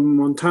people of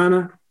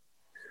Montana,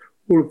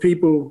 all the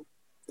people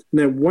in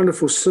that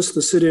wonderful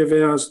sister city of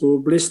ours,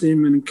 Lord. Bless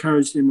them and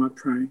encourage them, I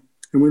pray.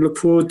 And we look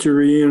forward to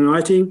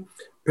reuniting,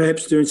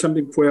 perhaps doing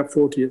something for our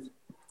 40th.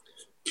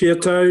 Kia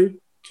tau,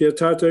 kia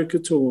tātou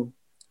katoa.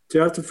 Te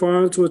ata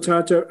whaia tō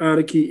tātou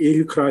ariki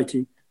ehu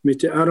kraiti, me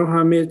te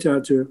aroha me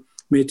tātou,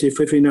 me te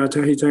whiwhina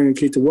tahitanga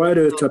ki te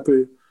wairua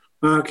tapu,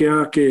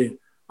 ake,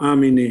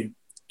 amine.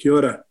 Kia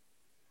ora.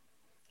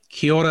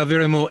 Kia ora,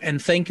 Verimo,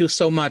 and thank you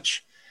so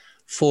much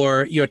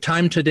for your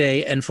time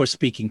today and for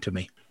speaking to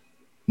me.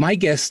 My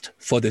guest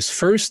for this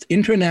first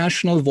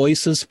International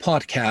Voices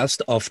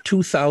podcast of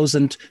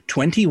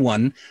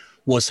 2021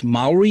 was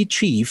Maori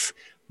chief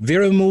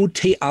Verimo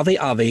Te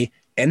Aweawe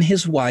and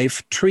his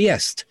wife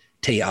Trieste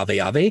Te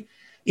Aweawe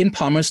in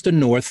Palmerston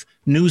North,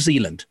 New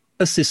Zealand,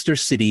 a sister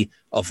city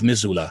of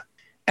Missoula.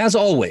 As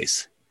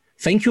always,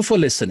 thank you for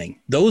listening.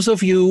 Those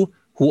of you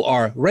who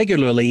are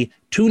regularly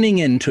tuning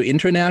in to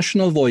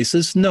International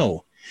Voices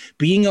know,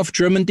 being of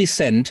German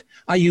descent,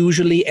 I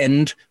usually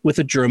end with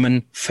a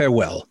German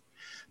farewell.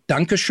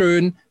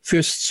 Dankeschön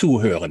fürs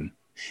Zuhören.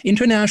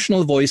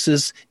 International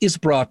Voices is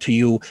brought to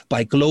you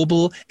by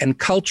Global and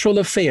Cultural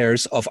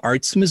Affairs of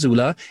Arts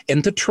Missoula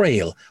and The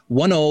Trail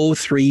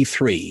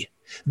 1033.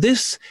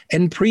 This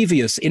and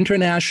previous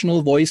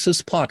International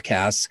Voices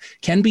podcasts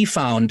can be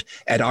found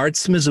at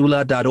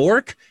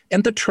artsmissoula.org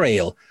and The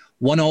Trail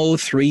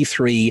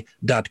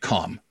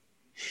 1033.com.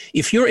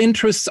 If your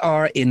interests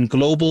are in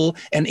global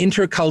and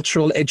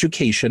intercultural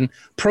education,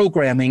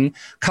 programming,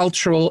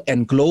 cultural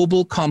and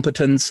global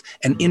competence,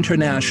 and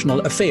international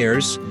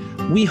affairs,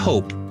 we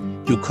hope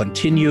you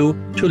continue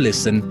to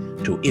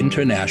listen to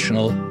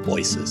International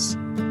Voices.